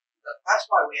 that's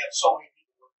why we have so many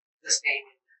people with this name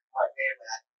in my family.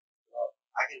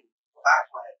 I can go back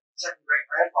to my second great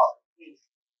grandfather.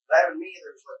 That and me,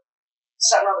 there's like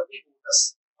 7 other people with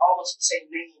almost the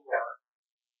same name.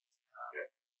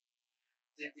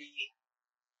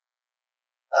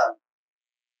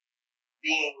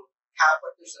 Being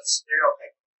Catholic, there's a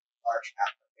stereotype of large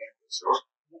Catholic families. Sure.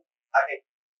 I think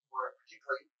we're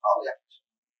particularly probably up to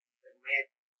the mid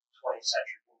 20th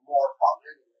century, we're more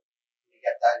prominent. You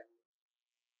get that in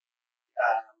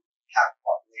Catholic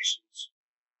populations,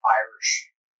 Irish,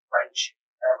 French,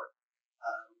 whatever.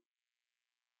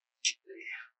 You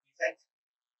think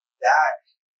that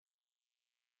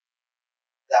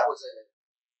was a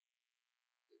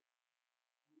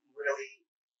really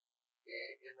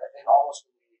in almost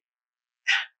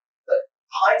the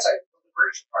hindsight of the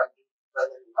British are trying to do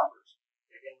relative numbers.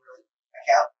 They didn't really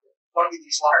account for one of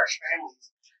these large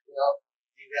families. You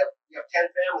have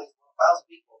 10 families with 1,000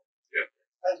 people. Yeah.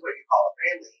 Depends what you call a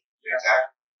family. Yeah,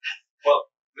 exactly. Well,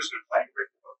 there's been plenty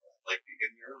written about that. Like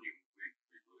in the early, we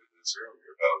alluded to this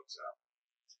earlier about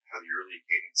how the early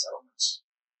Acadian settlements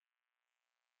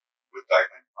with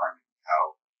diamond farming,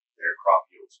 how their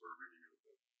crop yields were really, really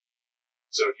good.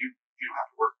 So if you don't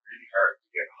have to work really hard to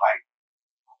get high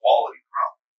quality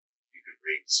crop, you could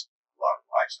raise a lot of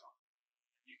livestock.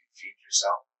 You can feed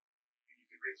yourself, and you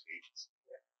can raise babies.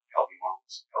 Healthy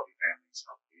moms, healthy families,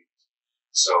 healthy babies.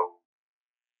 So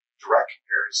direct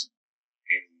comparison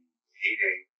in the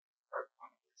heyday of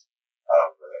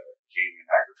Acadian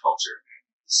agriculture and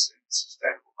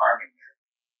sustainable farming there,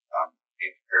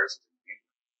 in comparison to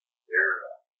England, their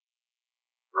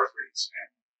birth rates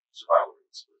and survival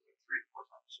rates were like 3 to 4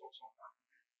 times what's going on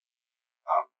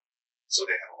there. So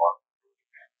they had a lot of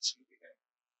families in the beginning.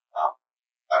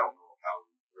 I don't know how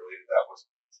related that was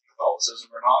to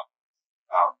Catholicism or not.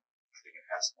 I think it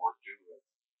has more to do with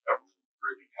a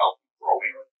really healthy,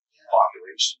 growing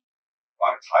population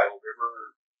on a tidal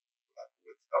river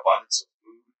with abundance of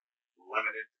food,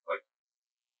 limited. Like,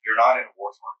 you're not in a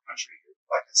war-torn country.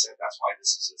 Like I said, that's why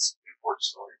this is an important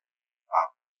story.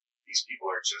 These people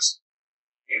are just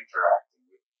interacting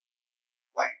with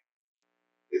land.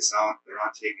 They're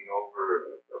not taking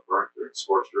over a burnt or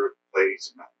scorched earth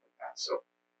place or nothing like that. So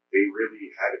they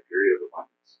really had a period of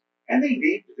abundance. And they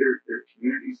named their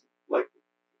communities like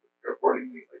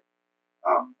accordingly. Like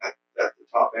at the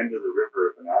top end of the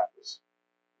river of Annapolis,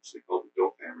 which they called the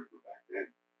Dauphin River back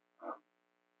then,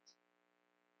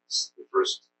 the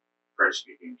first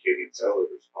French-speaking Acadian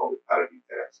settlers called it Paradis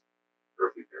Terrestre,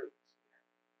 earthly paradise.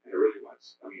 And it really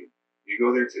was. I mean, you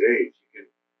go there today, if you can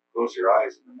close your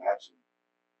eyes and imagine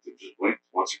to just blink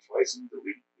once or twice and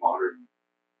delete modern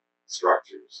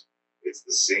structures, it's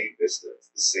the same vista, it's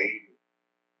the same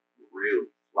really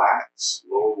flat,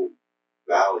 slow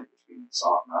valley between the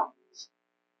soft mountains.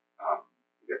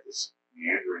 You got this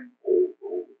meandering old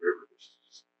river that's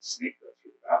just snaked up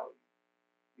through the valley.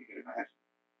 You can imagine.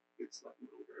 It's like a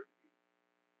little garden.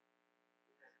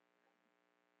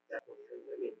 Definitely.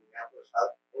 I mean,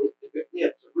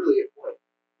 it's really a point.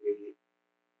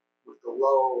 With the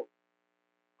low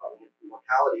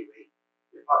mortality rate,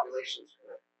 your population is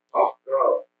going to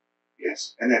grow.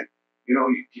 Yes, and then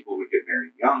people would get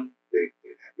married young. They'd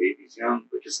have babies young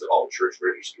because all the church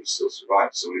registries still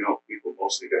survive. So people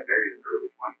mostly got married in their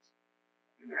early 20s,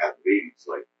 and they're having babies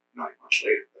like 9 months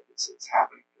later. Like it's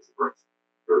happening because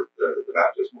the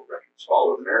baptismal records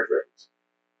follow the marriage records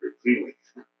very cleanly.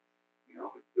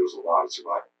 There was a lot of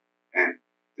survival, and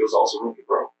there was also room to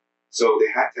grow. So they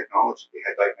had technology. They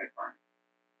had dynamite farming.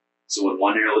 So when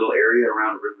one little area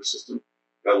around a river system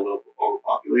got a little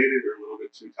overpopulated or a little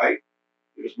bit too tight,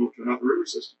 they just moved to another river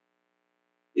system.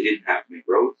 They didn't have to make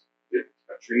roads. They didn't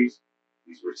have to cut trees.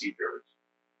 These were seafarers.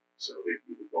 So they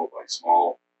would go by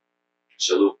small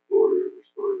chaloupe or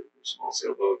small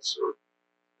sailboats or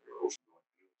ocean going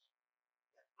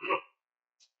canoes.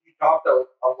 You talked a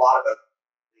lot about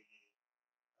the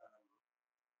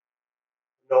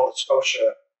Nova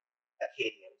Scotia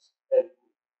Acadians, and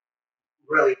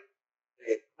really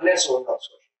the peninsula of Nova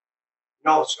Scotia.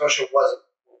 Nova Scotia was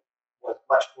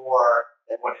much more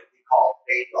than what we call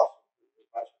today.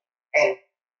 And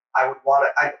I would want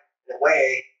to, in a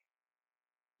way,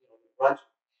 New Brunswick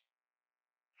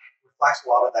reflects a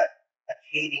lot of that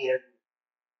Acadian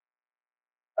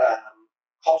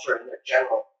culture in their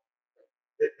general.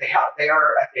 They have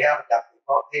adapted.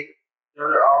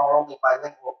 They're our only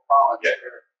bilingual province. Yeah.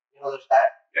 There's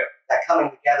that coming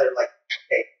together. Like,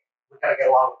 okay, we gotta get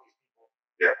along with these people.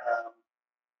 Yeah.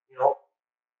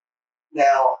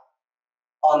 Now,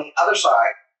 on the other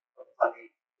side of the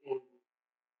country,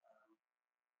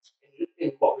 in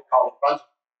what we call New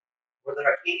Brunswick, were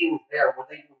there Acadians there? Were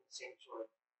they doing the same sort of?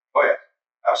 Oh yeah,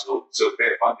 absolutely. So the Bay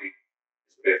of Fundy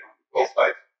is the Bay of Fundy both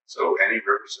sides. So any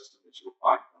river system that you'll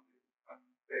find on the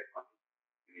Bay of Fundy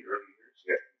in the early years,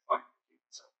 you have to find Acadian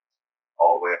settlements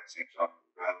all the way up to St. John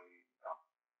River Valley, down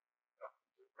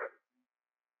to Fredericton.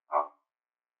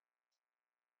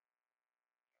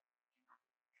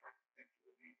 Trying to think of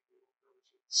the name of the old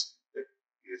villages. It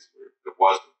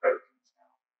was the Frederictons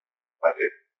now, but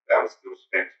it was a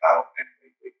famous battle, and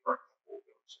they burnt the whole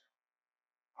village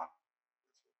down.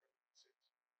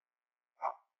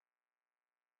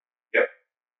 Yep,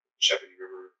 Chevy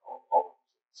River, all of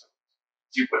those.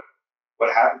 See,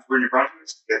 what happens when New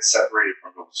Brunswick gets separated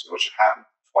from Nova Scotia happened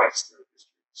twice through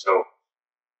history. So,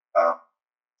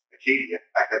 Acadia,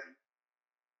 Acadie,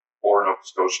 or Nova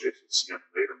Scotia, as you see on the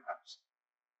later maps,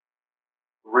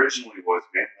 originally was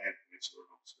mainland peninsula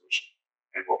Nova Scotia,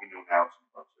 and what we know now is New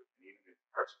Brunswick, and even in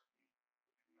parts of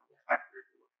the time period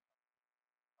we're looking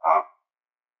at.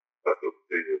 But the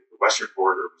western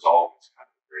border was always kind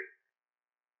of great.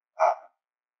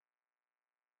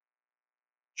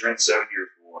 During the 7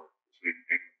 Years' War between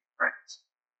England and France,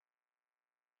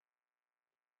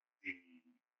 the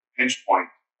pinch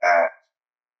point at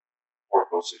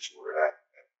Port Osage,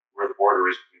 where the border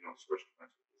is between Nova Scotia and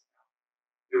Brunswick is now,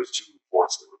 there was 2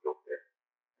 forts that were built there.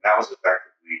 And that was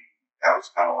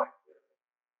kind of like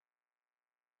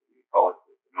we call it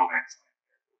the no man's land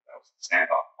there. That was the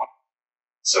standoff point.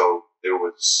 So there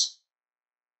was,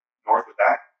 north of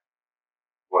that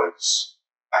was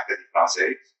Acadie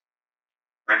Française,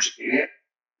 French Acadian.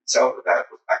 South of that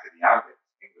was Acadian,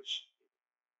 English,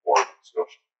 or Nova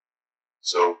Scotia.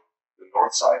 So the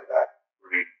north side of that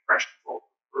remained French control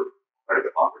for quite a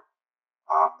bit longer.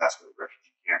 That's where the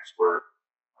refugee camps were.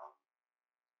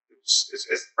 As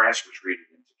the French retreated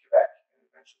into Quebec and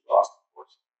eventually lost, of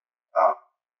course, and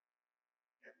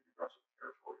the New Brunswick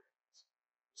territory was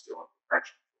still under French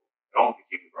control. It only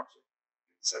became New Brunswick in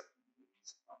the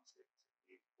 1780s, if I'm not mistaken,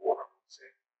 1884, I would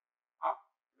say.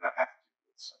 And that had to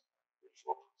do with some British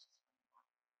locals.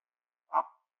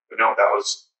 But no, that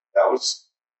was the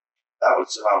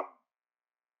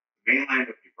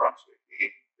mainland of New Brunswick, the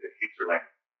hinterland,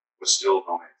 was still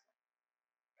no man's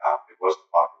land. It wasn't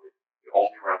populated.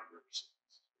 Only around the river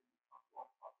systems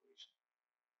population.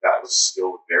 That was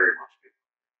still very much big.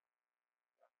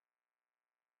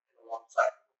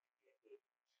 Alongside.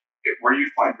 Where you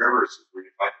find rivers is where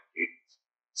you find Acadians.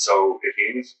 So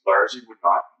Acadians largely would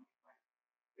not be land.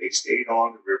 They stayed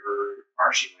along the river,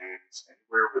 marshy lands,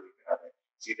 anywhere where they could have it.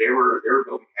 See, they were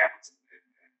building hamlets and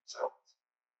settlements.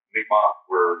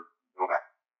 Mi'kmaq were nomad.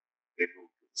 They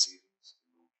moved with the seasons,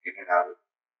 moved in and out of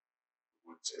the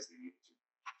woods as they needed to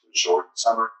the shore in the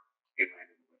summer,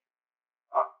 inland in the winter.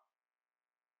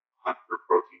 Hunt for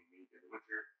protein meat in the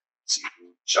winter,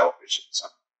 seafood, shellfish in the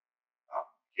summer.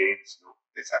 Acadians,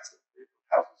 they had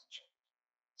houses and shelters.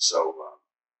 So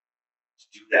to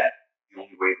do that, the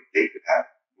only way that they could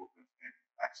have movement and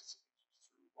access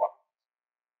was through water.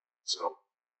 So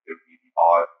there would be the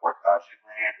odd portage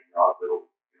inland and the odd little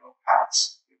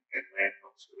paths inland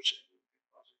Nova Scotia and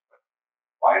Brunswick, but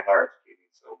by and large,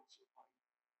 Acadian settlements were on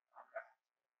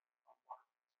water.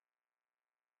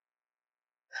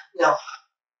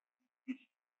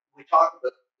 talk a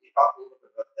little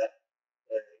bit about that,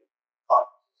 the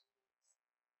conferences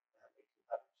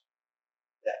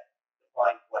that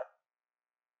define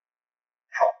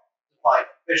help define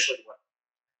officially what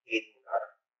Acadians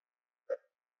are. But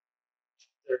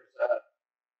there's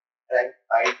and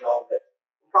I know that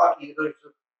probably there's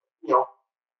you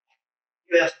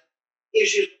have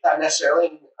issues with that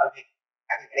necessarily. I think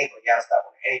anybody has that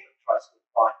one. Anybody tries to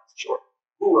define sure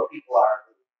who the people are.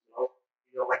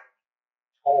 Like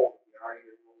told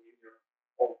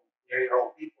you're your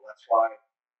own people. That's why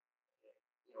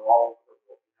all of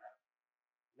the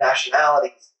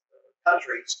nationalities,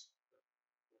 countries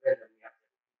within them.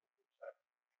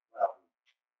 Well,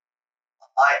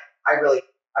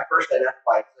 I first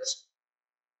identified this.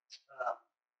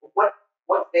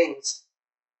 What things,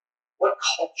 what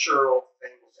cultural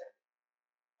things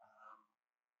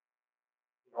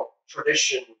and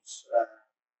traditions,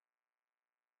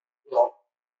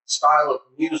 style of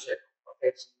music, or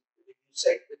things you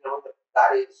say,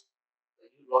 that is that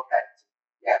you look at.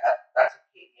 Yeah, that's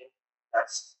Acadian.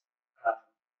 That's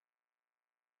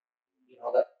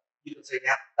that you can say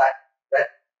that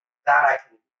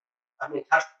I'm in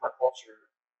touch with my culture,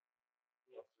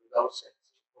 through those things.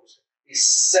 These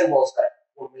symbols that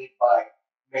were made by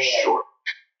man.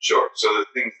 Sure. So the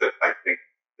things that I think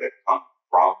that come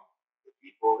from the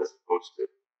people as opposed to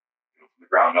from the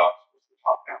ground up, as opposed to the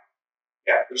top down.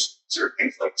 Yeah, there's certain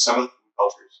things like some of the food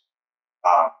cultures.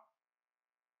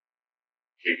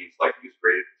 Acadians like to use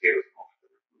grated potatoes in most of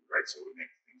their food, right? So we make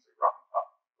things like rock and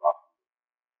top,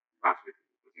 reminds me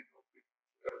of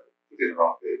within the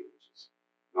raw potato, which is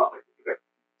not like the Quebec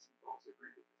involves a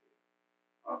grated potato.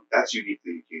 That's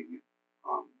uniquely Acadian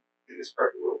in this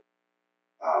part of the world.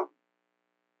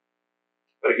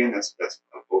 But again, that's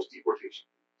a post-deportation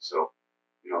thing. So,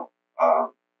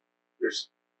 there's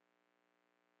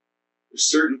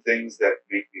certain things that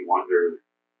make me wonder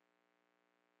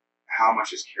how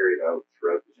much is carried out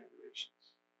throughout the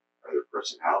generations. Are there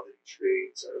personality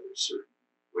traits? Are there certain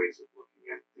ways of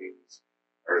looking at things?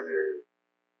 Are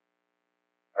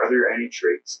there any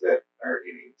traits that are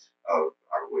innate of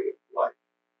our way of life?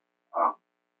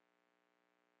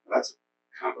 That's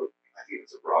kind of I think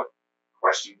it's a broad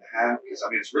question to have because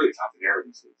it's really tough to narrow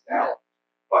these things down.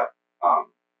 But I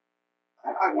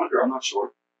wonder. I'm not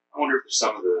sure. I wonder if there's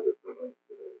some of the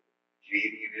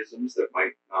Canadianisms that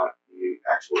might not be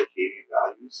actual Acadian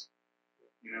values.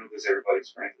 Because everybody's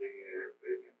friendly and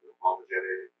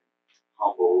apologetic,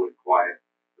 humble and quiet.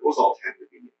 Those all tend to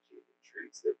be Acadian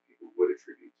traits that people would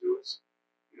attribute to us.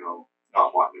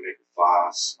 Not wanting to make a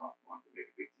fuss, not wanting to make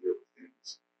a big deal of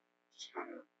things, just kind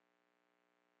of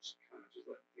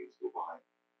letting things go by.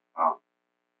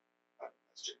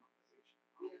 That's generalization.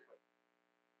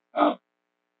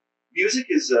 Music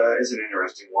is an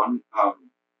interesting one.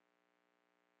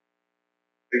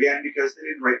 Again, because they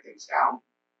didn't write things down,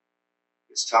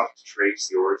 it's tough to trace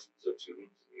the origins of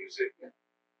tunes and music and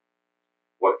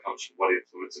what comes from what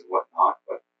influence and what not.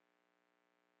 But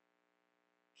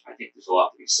I think there's a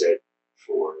lot to be said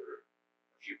for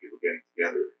a few people getting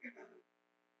together in a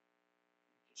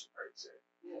kitchen party set.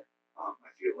 Yeah.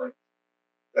 I feel like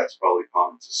that's probably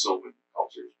common to so many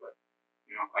cultures, but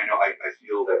I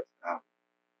feel that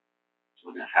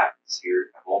when that happens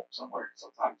here at home somewhere,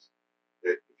 sometimes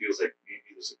that it feels like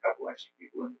maybe there's a couple extra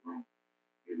people in the room,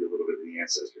 maybe a little bit of the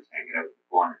ancestors hanging out in the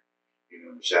corner,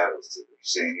 in the shadows,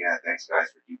 saying, "Yeah, thanks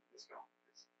guys for keeping this going."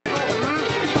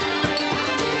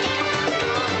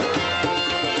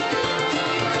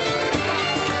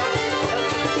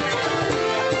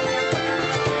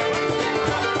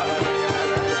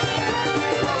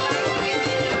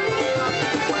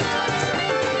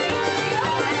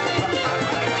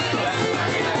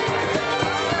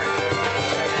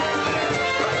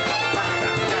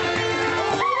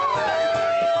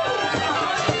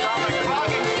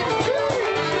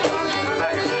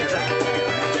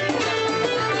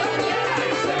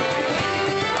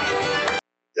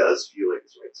 Does feel like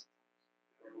it's right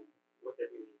sometimes. Would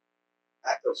there be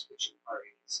at those kitchen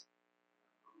parties?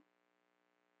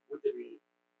 Would there be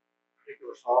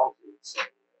particular songs you would sing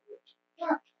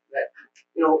that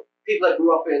people that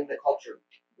grew up in the culture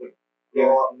would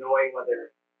grow up knowing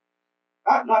whether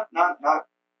not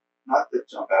that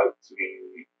jump out to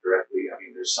me directly.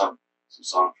 There's some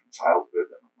songs from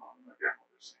childhood that my mom and my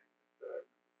grandmother sang that I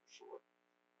remember for sure.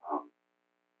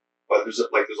 But there's a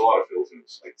lot of fill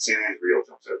tunes. Like St. Anne's Reel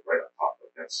jumps out right on top.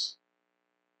 That's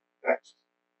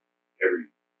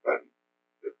everybody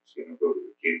that's going to go to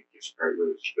the Acadian kitchen party,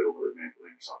 whether it's fiddle or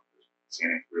mandolin or something.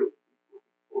 St. Anne's Reel will be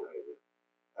pulled out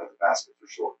of the basket for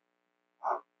sure.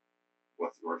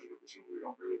 What's the origin of the tune? We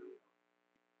don't really know.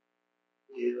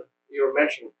 You were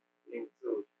mentioning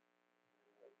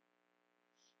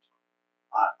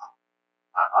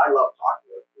I love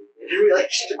talking about food in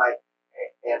relation to my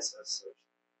ancestors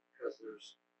because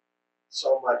there's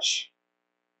so much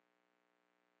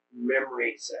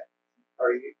memories that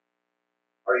are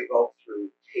evoked through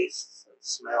tastes and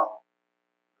smell.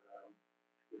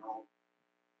 You know,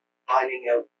 finding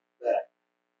out that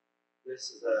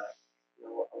this is a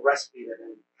recipe that has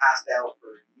been passed down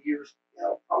for years,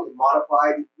 probably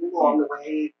modified along the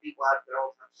way. People have their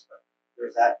own touch, but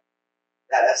there's that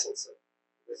essence of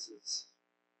this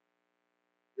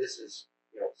is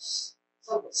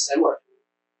something similar to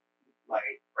my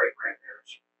great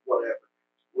grandparents, whatever,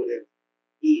 would have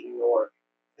eaten, or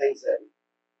things that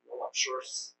I'm sure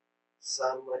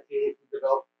some Acadians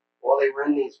developed while they were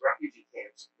in these refugee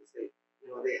camps because they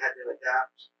had to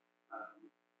adapt.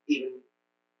 Even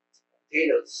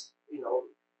potatoes, because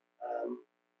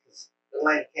the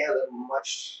land of Canada,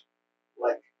 much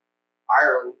like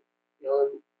Ireland,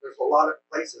 there's a lot of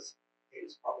places.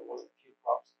 Potatoes is probably one of the few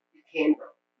crops you can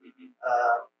grow,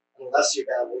 unless you're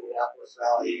down in the Minneapolis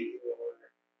Valley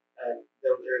and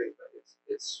those areas. But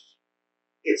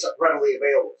it's readily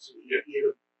available, so you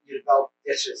develop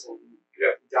dishes and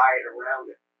diet around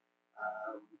it.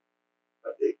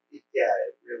 But it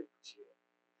really puts you in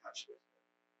touch with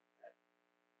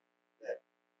that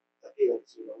feeling.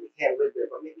 We can't live there,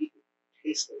 but maybe you can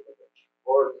taste it a little bit.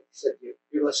 Or like you said,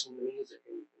 you're listening to music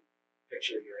and you can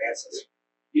picture your ancestors.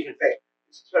 You can think,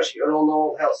 especially in an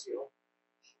old house,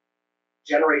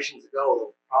 generations ago, there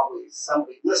was probably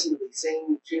somebody listened to the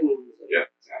same tunes. And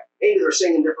maybe they're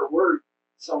singing different words.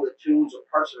 Some of the tunes or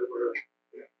parts of it were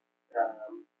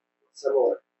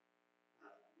similar.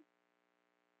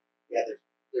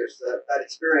 There's that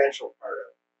experiential part of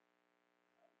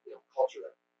culture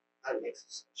that kind of makes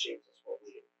us, shapes us what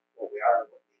we are,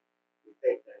 what we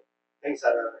think, and things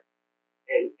that are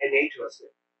innate to us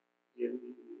that you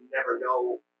never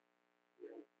know,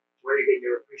 where you get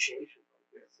your appreciation from.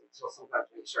 So sometimes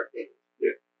when you start thinking,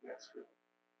 that's true.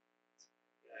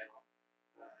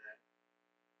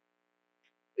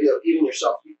 Even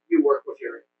yourself, you work with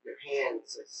your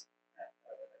hands.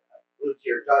 Luke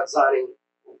here, designing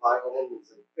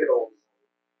violins and fiddles.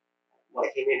 When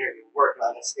I came in here, you were working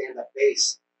on a stand-up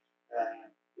bass.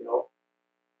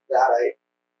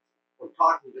 When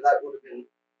talking to that would have been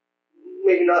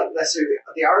maybe not necessarily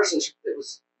the artisanship. It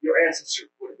was your ancestors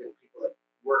would have been people that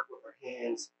worked with their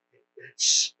hands.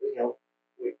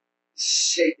 We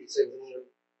shape these things, and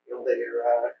they're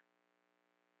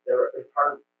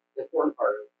an important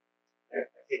part of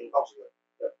Acadian culture.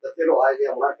 The fiddle, when I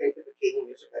think of Acadian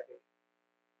music, I think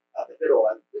of the fiddle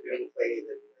and the being played,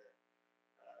 and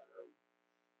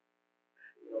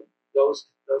those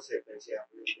type things.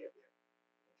 Really get there.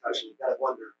 You got to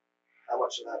wonder how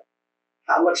much of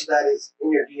that is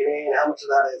in your DNA, and how much of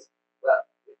that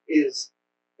is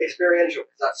experiential.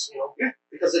 Because that's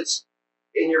because it's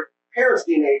in your parents'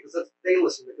 DNA, because they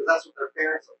listen, because that's what their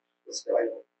parents listen to. I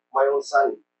know my own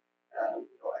son.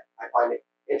 I find it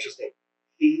interesting.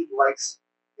 He likes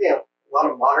a lot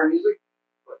of modern music,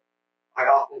 but I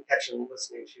often catch him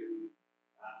listening to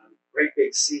Great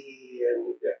Big Sea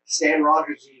and Stan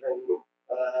Rogers, even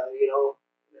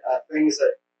things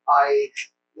that type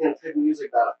of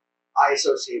music that I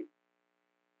associate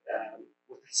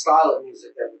with the style of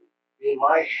music and being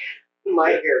my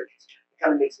heritage. It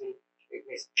kind of makes me a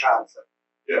child. So,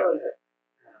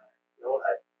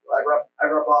 I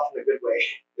rub off in a good way.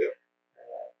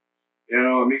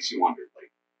 It makes you wonder,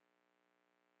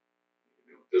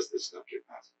 does this stuff get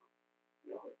passed on?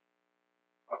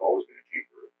 I've always been a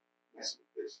tinkerer, messing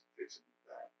with this, fixing with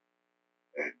that.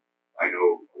 And I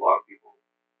know a lot of people,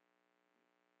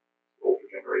 older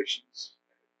generations,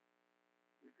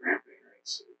 my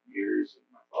grandparents of years, and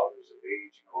my father's of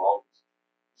age, all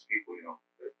these people,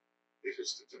 that it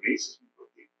amazes me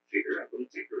what they figure out,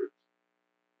 little tinkerers.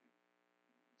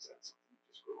 Is that something you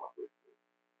just grow up with?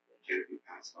 Can it be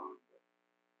passed on?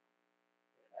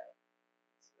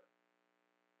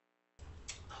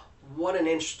 What an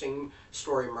interesting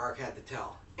story Marc had to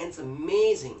tell. And it's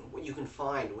amazing what you can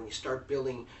find when you start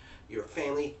building your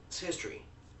family's history.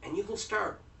 And you can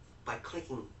start by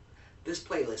clicking this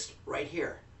playlist right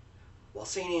here, while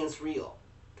St. Anne's Reel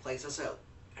plays us out.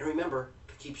 And remember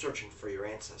to keep searching for your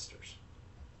ancestors.